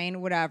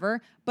 fine,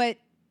 whatever. But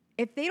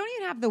if they don't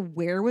even have the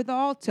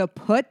wherewithal to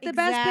put the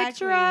best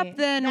picture up,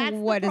 Exactly. then That's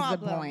what is the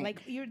problem. point?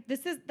 Like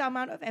this is the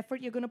amount of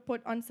effort you're gonna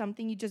put on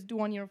something you just do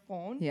on your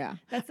phone. Yeah.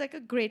 That's like a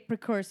great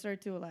precursor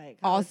to like.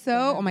 how it's Also,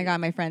 gonna oh my be.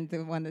 God, my friend,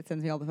 the one that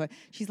sends me all the photos,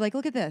 she's like,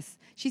 look at this.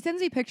 She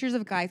sends me pictures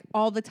of guys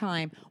all the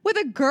time with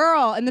a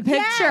girl in the picture.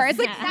 Yes. It's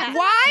like,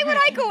 why would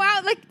I go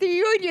out like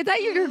is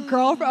that your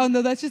girlfriend? Oh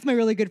no, that's just my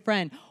really good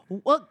friend.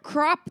 Well,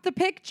 crop the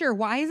picture.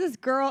 Why is this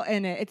girl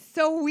in it? It's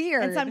so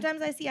weird. And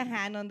sometimes I see a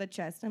hand on the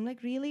chest. I'm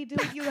like, really, dude?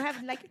 You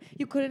have like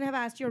you couldn't have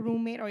asked your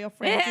roommate or your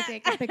friend to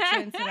take a picture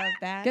instead of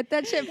that. Get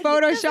that shit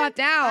photoshopped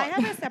out. I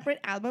have a separate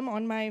album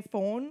on my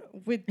phone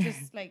with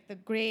just like the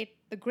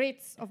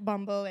greats of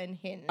Bumble and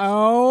Hinge.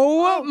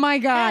 Oh my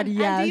God, and,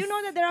 yes. And do you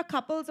know that there are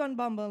couples on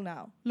Bumble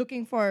now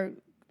looking for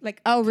like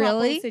Oh, throuple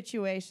really?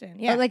 situation?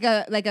 Yeah. Yeah, Like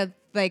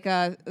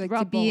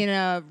to be in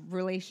a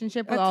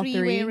relationship with a all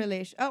three-way three.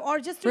 relation, or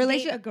just to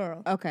Relation- date a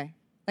girl. Okay.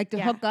 Like to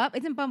Yeah. hook up?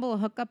 Isn't Bumble a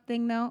hookup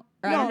thing though?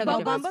 Or I No, don't know the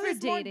Bumble's difference. Bumble for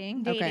is more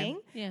dating. dating. Okay.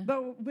 Yeah.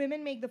 But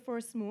women make the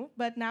first move.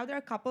 But now there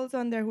are couples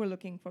on there who are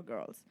looking for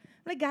girls.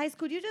 I'm like, guys,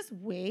 could you just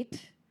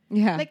wait?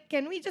 Yeah. Like,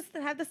 can we just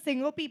have the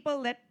single people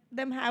let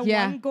them have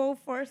Yeah. one go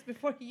first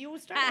before you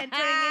start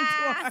entering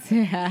into our?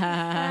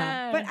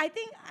 yeah. But I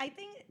think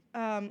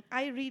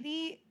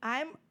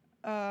I'm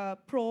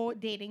pro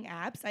dating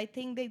apps. I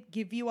think they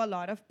give you a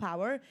lot of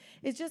power.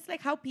 It's just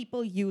like how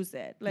people use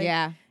it. Like,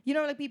 Yeah. you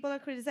know, like people are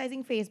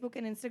criticizing Facebook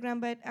and Instagram,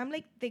 but I'm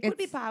like, they could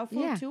be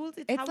powerful tools.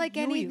 It's how like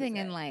you anything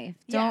use in it. life.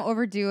 Yeah. Don't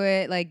overdo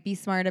it. Like, be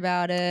smart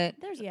about it.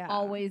 There's Yeah.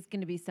 always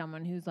going to be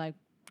someone who's like,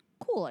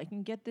 cool, I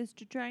can get this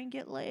to try and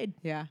get laid.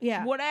 Yeah.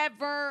 Yeah.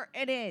 Whatever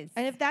it is.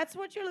 And if that's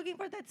what you're looking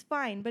for, that's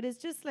fine. But it's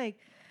just like,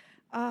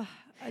 I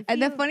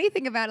And the feel- funny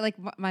thing about it, like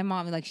my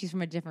mom, like she's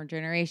from a different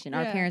generation.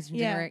 Our Yeah, parents from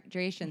yeah. different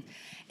generations.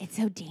 It's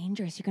so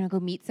dangerous. You're gonna go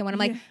meet someone. I'm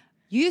like,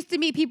 you used to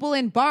meet people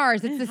in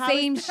bars. It's the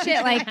same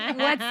shit. Like,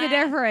 what's the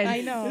difference?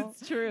 I know.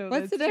 It's true.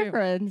 What's the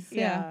difference?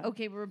 Yeah.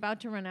 Okay, we're about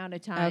to run out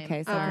of time.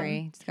 Okay,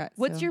 sorry. Just got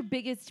What's so- your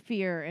biggest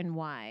fear and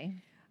why?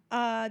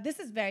 This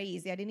is very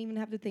easy. I didn't even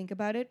have to think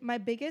about it. My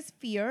biggest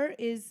fear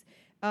is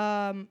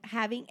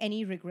having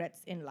any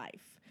regrets in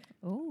life.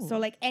 Ooh. So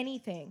like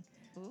anything.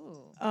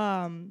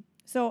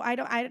 So I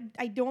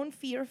don't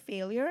fear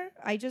failure.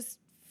 I just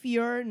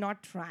fear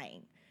not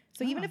trying.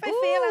 So even if I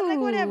fail, I'm like,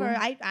 whatever.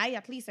 I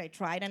at least I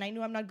tried and I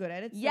knew I'm not good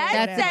at it. So Yes,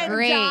 That's a whatever.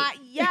 great-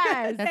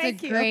 Yes. That's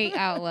Thank a you. great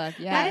outlook.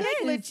 I Yeah.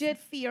 like legit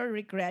fear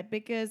regret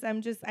because I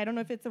don't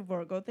know if it's a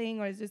Virgo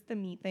thing or it's just a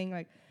me thing.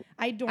 Like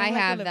I don't I like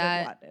have to live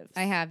that. with what ifs.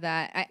 I have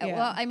that. Yeah.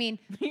 Well, I mean,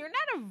 You're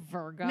not a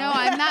Virgo. no,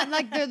 I'm not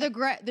like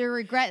the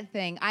regret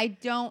thing. I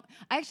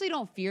actually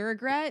don't fear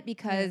regret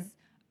because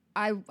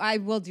I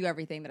will do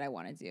everything that I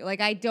want to do. Like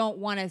I don't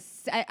want to.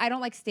 I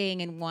don't like staying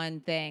in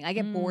one thing. I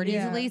get bored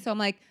yeah. easily, so I'm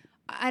like,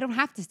 I don't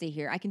have to stay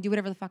here. I can do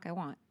whatever the fuck I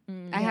want.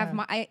 I have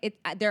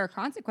there are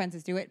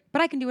consequences to it,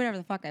 but I can do whatever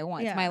the fuck I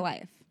want. It's Yeah. my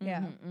life.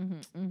 Yeah.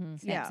 Snap,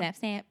 Yeah. snap,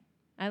 snap.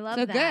 I love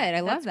So that. good. I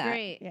love That's that.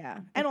 Great. Yeah.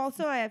 And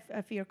also I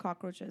fear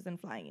cockroaches and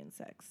flying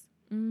insects.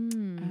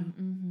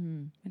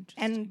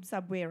 And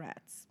subway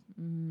rats.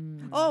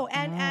 Oh,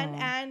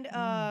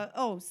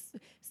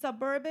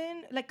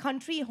 suburban, like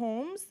country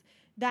homes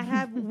that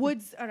have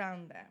woods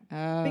around them.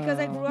 Because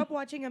I grew up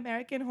watching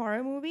American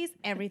horror movies.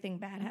 Everything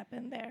bad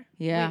happened there.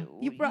 Yeah.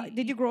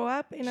 Did you grow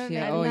up in a?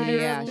 Yeah, I oh,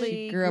 yeah.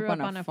 literally She grew up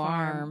on a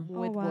farm.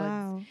 with Oh,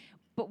 wow. woods.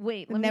 But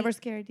wait, It let never me.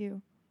 scared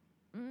you.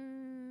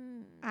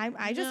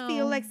 I just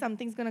feel no. like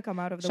something's gonna come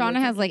out of the Shauna woods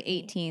has and like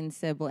eat me. 18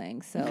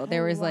 siblings, so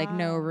there was like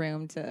no wow.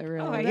 room to Oh,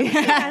 really.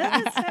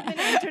 that must have been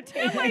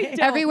entertaining.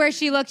 Everywhere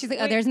she looked, she's like,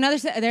 "Oh, there's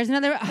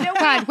another. Oh,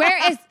 God,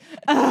 where is?"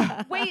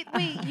 Wait,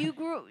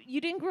 you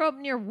didn't grow up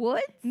near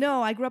woods?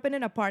 No, I grew up in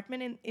an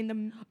apartment in the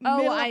middle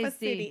Oh, of I a see.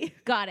 city.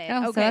 Got it.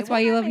 Oh, so Okay, that's why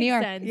well, you that love New makes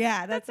York. sense.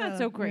 Yeah, that's not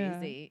so yeah.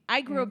 crazy.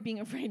 I grew up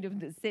being afraid of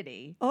the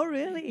city. Oh,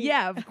 really?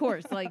 Yeah, of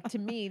course. Like to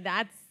me,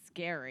 that's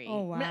scary.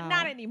 Oh, wow.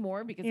 Not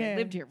anymore because I Yeah.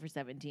 lived here for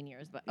 17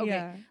 years. But okay,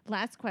 Yeah.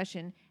 last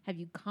question: have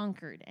you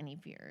conquered any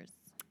fears?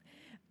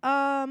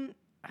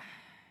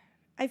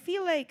 I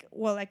feel like,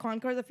 I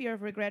conquer the fear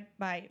of regret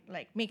by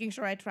like making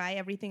sure I try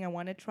everything I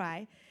want to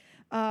try.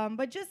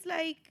 But just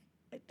like,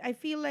 I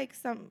feel like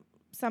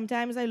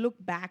sometimes I look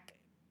back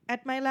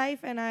at my life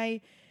and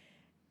I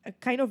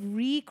kind of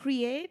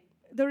recreate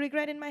the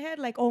regret in my head.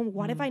 Like, oh,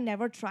 what if I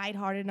never tried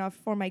hard enough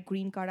for my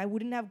green card? I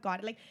wouldn't have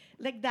got it.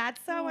 Like that's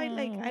how I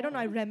don't know,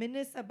 I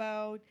reminisce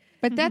about.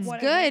 But that's What I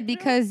good went through?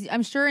 because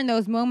I'm sure in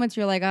those moments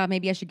you're like, "Oh,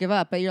 maybe I should give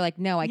up," but you're like,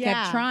 "No, I Yeah.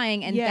 kept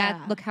trying, and Yeah.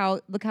 that look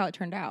how it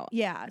turned out."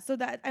 Yeah, so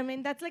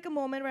that's like a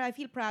moment where I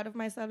feel proud of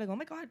myself. Like, oh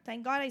my God,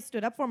 thank God I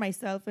stood up for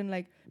myself and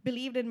like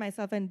believed in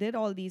myself and did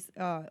all these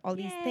things.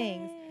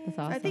 That's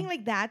So awesome. I think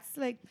like that's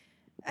like,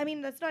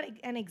 that's not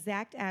an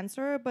exact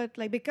answer, but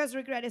like because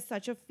regret is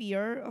such a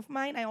fear of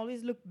mine, I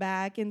always look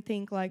back and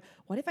think like,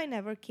 what if I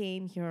never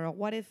came here? Or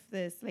what if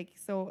this? Like,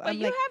 so But I'm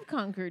you like, have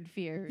conquered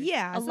fears.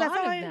 yeah, a so that's lot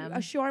how of I them.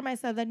 assure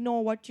myself that no,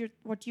 what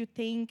you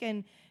think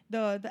and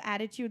the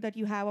attitude that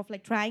you have of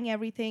like trying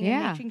everything Yeah.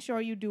 and making sure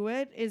you do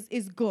it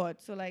is good.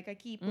 So like I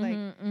keep like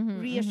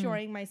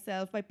reassuring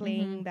myself by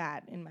playing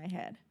that in my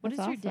head. What That's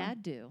does your awesome.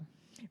 dad do?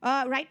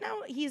 Right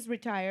now he's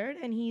retired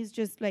and he's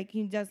just like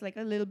he does like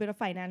a little bit of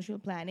financial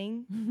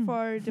planning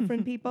for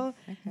different people.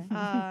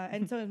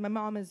 And so my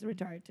mom is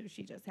retired too.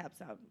 She just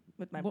helps out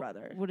with my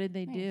brother. What did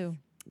they do?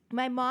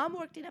 My mom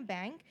worked in a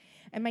bank,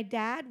 and my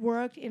dad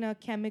worked in a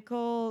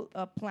chemical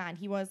plant.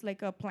 He was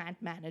like a plant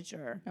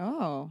manager.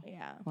 Oh,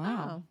 Yeah.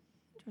 wow. Oh,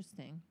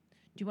 interesting.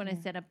 Do you want to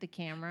set up the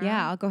camera?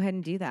 Yeah, I'll go ahead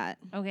and do that.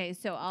 Okay,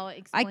 so I'll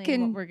explain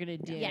can- what we're gonna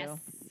do. Yes.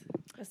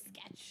 A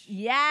sketch.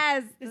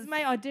 Yes. This is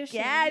my audition.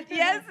 Yes,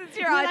 it's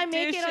your Will audition. I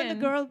make it on the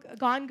Girl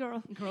Gone?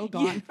 Girl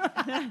Gone.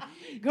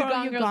 Girl,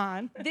 Gone you Girls.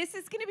 gone. This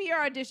is going to be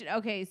your audition.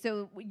 Okay,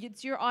 so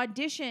it's your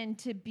audition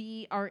to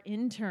be our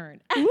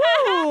intern.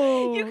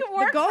 Ooh, You can the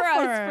work for us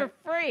gopher.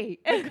 for free.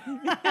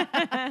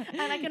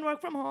 And I can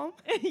work from home.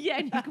 Yeah,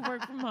 and you can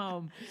work from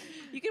home.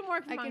 You can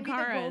work I from can be the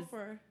Ankara's.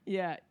 gopher.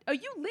 Yeah. Oh,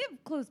 you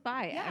live close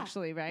by, Yeah.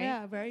 actually, right?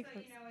 Yeah, very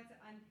close. it's an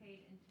unpaid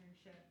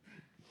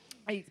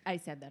internship. I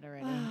said that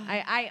already.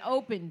 I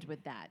opened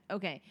with that.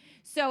 Okay.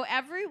 So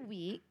every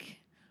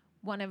week,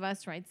 one of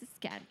us writes a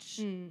sketch.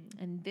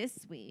 And this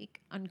week,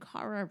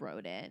 Ankara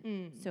wrote it.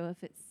 So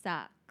if it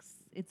sucks,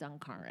 it's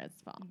Ankara's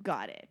fault.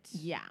 Got it.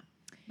 Yeah.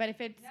 But if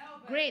it's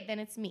great, then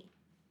it's me.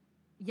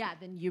 Yeah,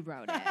 then you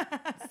wrote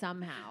it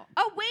somehow.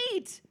 Oh,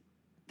 wait.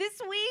 This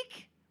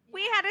week,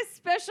 we had a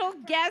special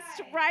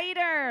guest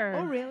writer.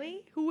 Oh,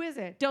 really? Who is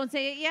it? Don't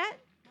say it yet?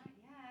 Not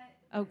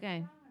yet.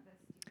 Okay.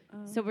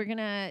 So we're going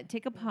to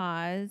take a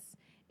pause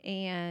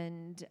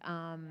and,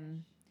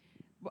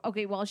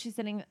 okay, while she's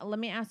sitting, let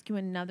me ask you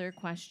another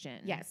question.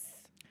 Yes.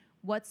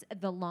 What's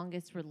the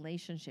longest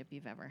relationship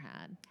you've ever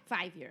had?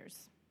 5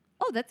 years.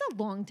 Oh, that's a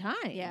long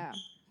time. Yeah.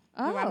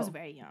 Oh. No, I was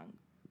very young.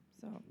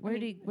 So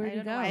Where'd he I don't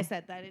know go? why I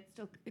said that.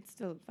 It's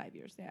still 5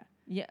 years. Yeah.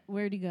 Yeah.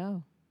 Where'd he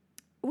go?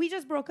 We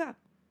just broke up.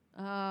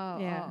 Oh.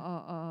 Yeah.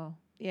 Oh.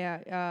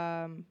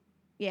 Yeah.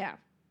 Yeah.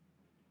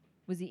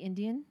 Was he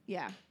Indian?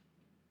 Yeah.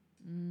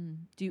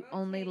 Do you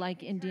only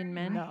like Indian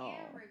men? No.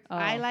 Oh.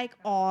 I like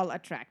all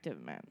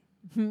attractive men.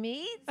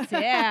 Me too.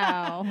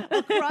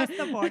 Across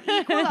the board.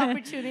 Equal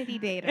opportunity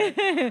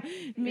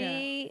dater.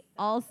 Me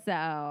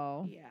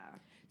also. Yeah.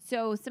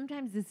 So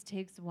sometimes this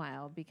takes a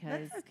while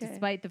because That's okay.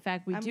 despite the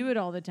fact we do it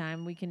all the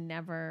time, we can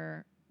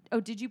never.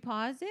 Oh, did you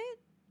pause it?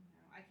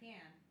 No, I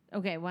can.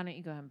 Okay, why don't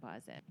you go ahead and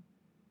pause it?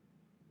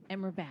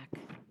 And we're back.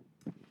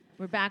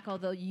 We're back,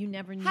 although you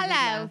never knew.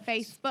 Hello,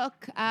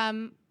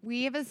 Facebook.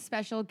 We have a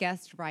special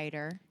guest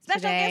writer.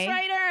 Special today. guest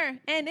writer,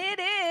 and it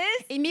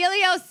is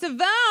Emilio Savone.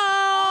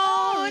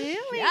 Oh,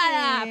 really? Shut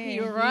up. He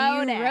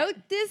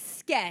wrote this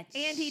sketch.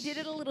 and he did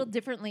it a little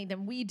differently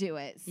than we do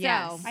it. So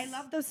Yes. I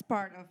love this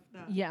part of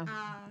the. yeah.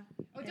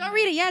 Oh, don't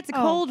read it yet. It's a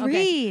cold Okay.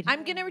 read.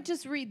 I'm going to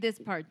just read this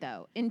part,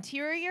 though.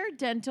 Interior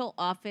dental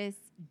office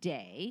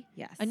day.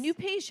 Yes. A new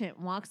patient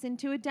walks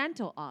into a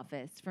dental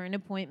office for an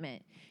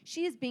appointment.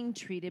 She is being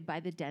treated by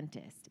the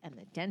dentist and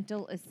the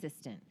dental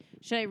assistant.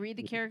 Should I read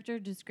the character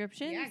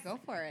descriptions? Yeah, go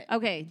for it.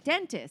 Okay,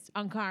 dentist,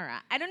 Ankara.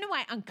 I don't know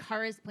why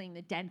Ankara is playing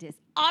the dentist.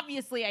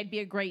 Obviously, I'd be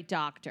a great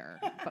doctor,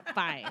 but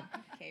fine.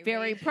 Okay,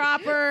 Very wait.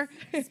 proper,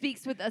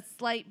 speaks with a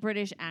slight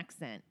British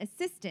accent.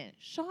 Assistant,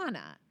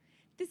 Shauna.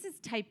 This is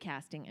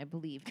typecasting, I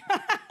believe.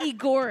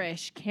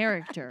 Igorish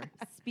character.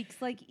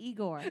 Speaks like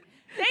Igor.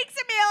 Thanks,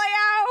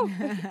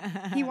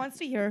 Emilio! He wants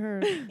to hear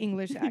her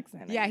English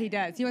accent. Yeah, he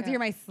does. He wants to hear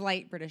my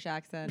slight British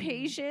accent.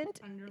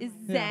 Patient is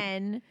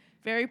Zen.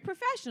 Very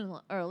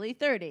professional. Early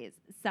 30s.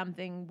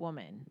 Something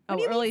woman. What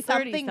do you early mean 30s.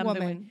 something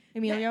woman,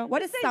 Emilio?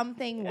 What is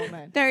something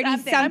woman?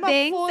 30-something. I'm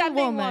a full Something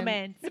woman.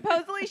 woman.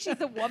 Supposedly she's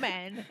a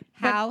woman.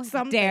 How But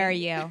something. dare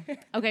you?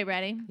 Okay,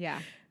 ready? Yeah.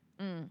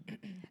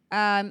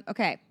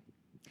 Okay.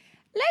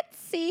 Let's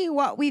see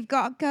what we've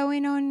got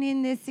going on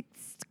in this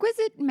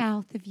exquisite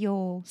mouth of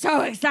yours.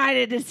 So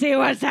excited to see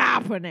what's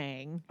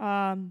happening.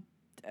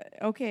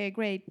 Okay,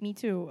 great. Me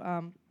too.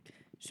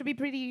 Should be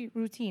pretty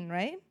routine,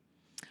 right?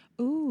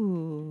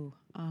 Ooh.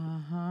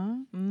 Uh-huh.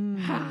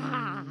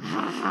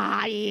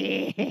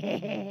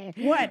 Yeah.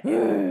 What?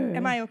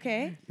 Am I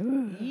okay?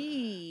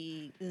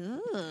 Eek.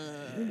 Ugh.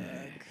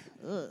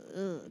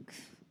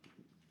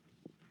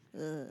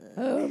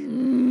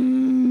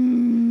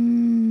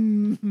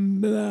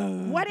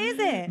 What is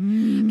it?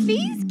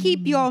 Please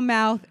keep your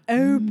mouth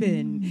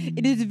open.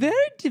 It is very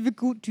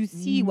difficult to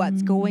see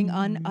what's going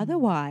on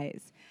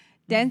otherwise.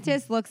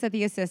 Dentist looks at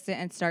the assistant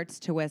and starts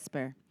to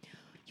whisper.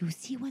 You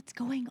see what's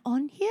going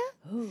on here?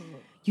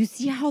 You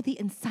see how the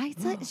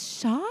incisor is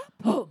sharp?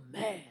 Oh,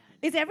 man.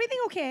 Is everything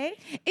okay?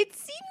 It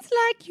seems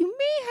like you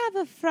may have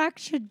a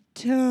fractured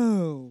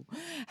toe.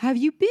 Have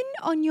you been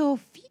on your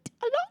feet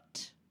a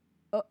lot?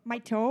 My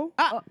toe?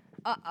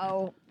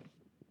 Uh-oh.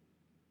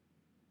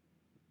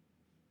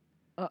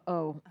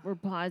 Uh-oh. We're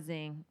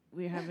pausing.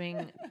 We're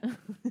having...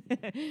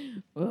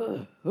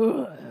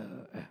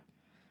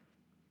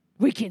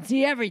 We can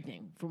see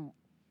everything from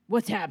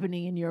what's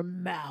happening in your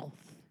mouth.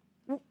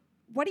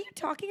 What are you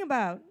talking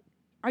about?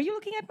 Are you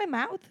looking at my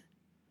mouth?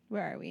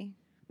 Where are we?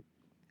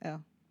 Oh.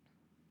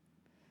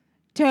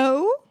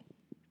 Toe?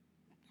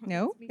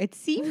 No, it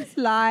seems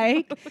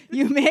like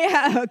you may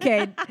have.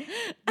 Okay,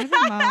 never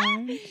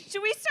mind.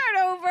 Should we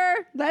start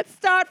over? Let's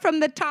start from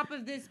the top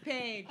of this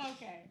page.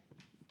 Okay.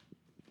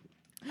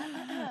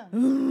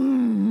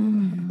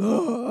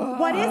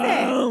 What is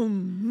it?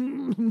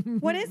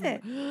 What is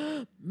it?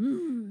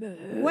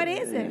 What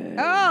is it?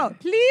 Oh,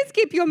 please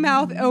keep your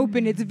mouth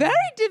open. It's very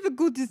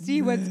difficult to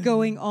see what's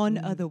going on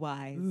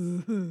otherwise.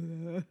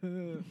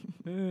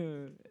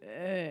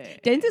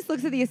 Dentist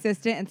looks at the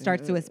assistant and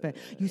starts to whisper.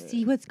 You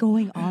see what's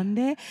going on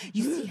there?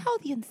 You see how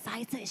the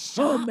incisor is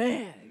sharp? Oh,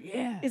 man.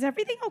 Yeah. Is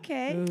everything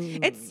okay?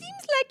 It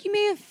seems like you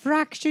may have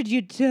fractured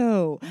your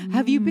toe.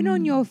 Have you been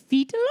on your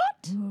feet a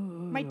lot?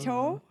 My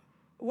toe?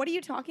 What are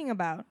you talking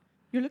about?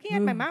 You're looking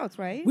at my mouth,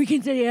 right? We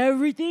can say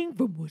everything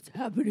from what's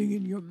happening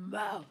in your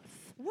mouth.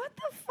 What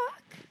the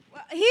fuck?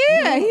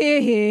 Here.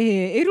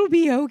 It'll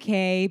be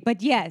okay.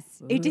 But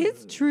yes, it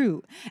is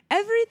true.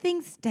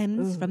 Everything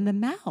stems from the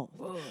mouth.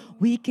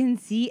 We can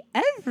see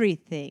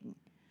everything.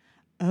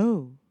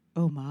 Oh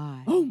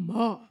my. Oh,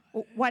 my.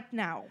 What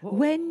now?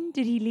 When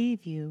did he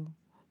leave you?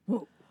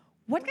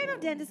 What kind of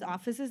dentist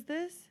office is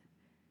this?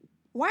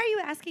 Why are you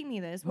asking me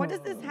this? What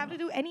does this have to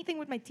do anything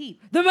with my teeth?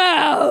 The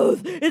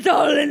mouth! It's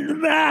all in the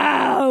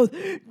mouth!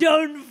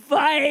 Don't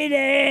fight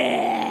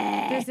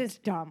it! This is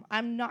dumb.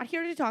 I'm not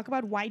here to talk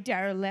about why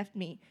Daryl left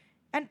me.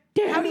 And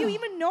how do you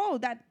even know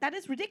that? That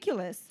is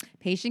ridiculous.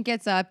 Patient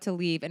gets up to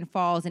leave and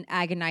falls in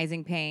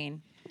agonizing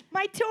pain.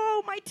 My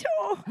toe,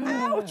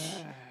 ouch.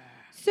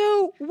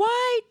 So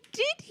why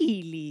did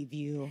he leave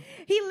you?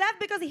 He left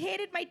because he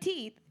hated my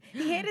teeth.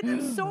 He hated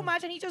them so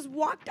much, and he just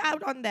walked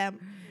out on them.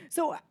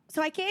 So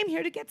I came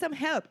here to get some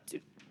help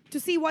to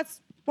see what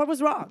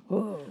was wrong.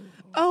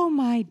 Oh,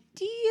 my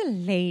dear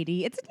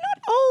lady, it's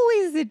not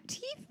always the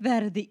teeth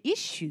that are the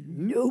issue.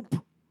 Nope.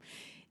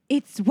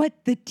 It's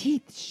what the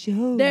teeth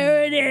show.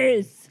 There it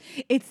is.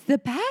 It's the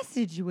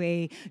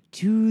passageway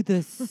to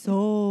the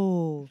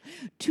soul,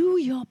 to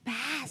your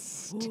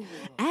past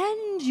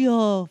and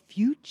your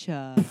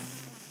future.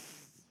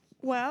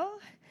 Well,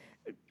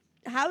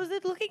 how's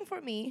it looking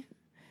for me?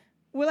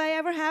 Will I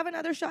ever have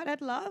another shot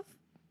at love?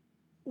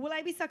 Will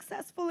I be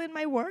successful in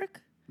my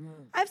work?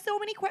 I have so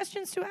many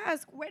questions to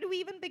ask. Where do we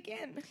even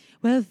begin?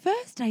 Well,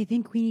 first, I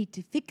think we need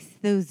to fix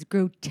those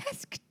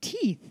grotesque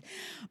teeth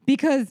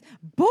because,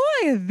 boy,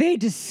 are they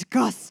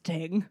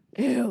disgusting.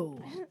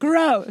 Ew.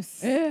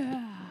 Gross.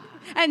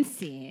 And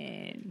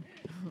sin.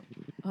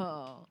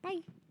 Oh,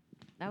 Bye.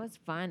 that was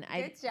fun.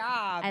 Good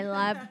job. I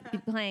love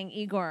playing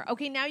Igor.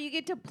 Okay, now you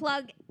get to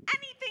plug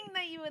anything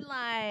that you would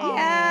like.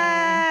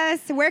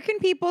 Yes. Where can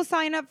people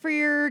sign up for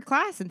your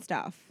class and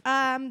stuff?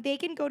 They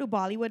can go to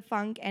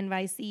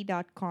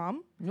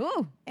BollywoodFunkNYC.com.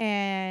 Ooh.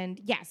 And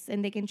yes,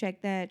 and they can check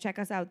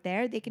us out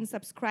there. They can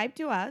subscribe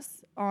to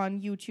us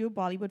on YouTube,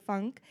 Bollywood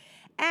Funk.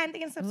 And they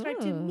can subscribe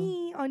to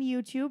me on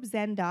YouTube,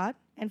 Zen Dot,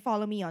 and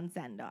follow me on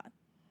Zen Dot.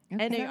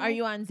 And are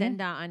you on Zen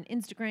Dot on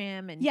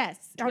Instagram and Yes,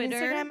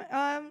 Twitter? on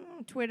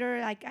Instagram, Twitter.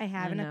 Like I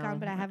have I an know. account,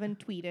 but I haven't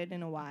tweeted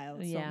in a while.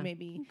 So Yeah.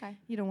 maybe Okay.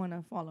 you don't want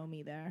to follow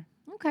me there.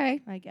 Okay.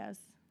 I guess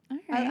All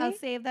right. I'll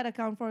save that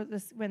account for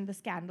this when the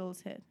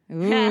scandals hit.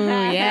 Ooh,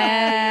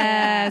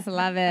 yes.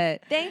 Love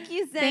it. Thank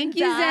you, Zen Thank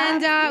you, Dot.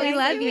 Zen Dot. We Thank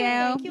love you.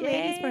 Thank you,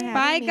 ladies, for having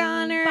Bye, me.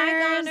 Goners.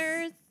 Bye,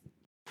 Goners.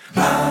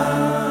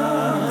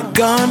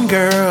 Gone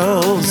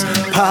Girls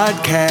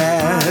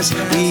podcast.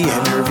 We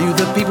interview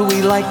the people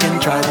we like and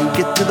try to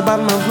get to the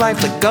bottom of life.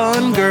 The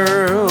Gone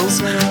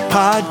Girls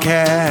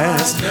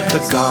podcast. The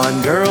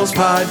Gone Girls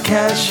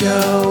podcast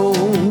show.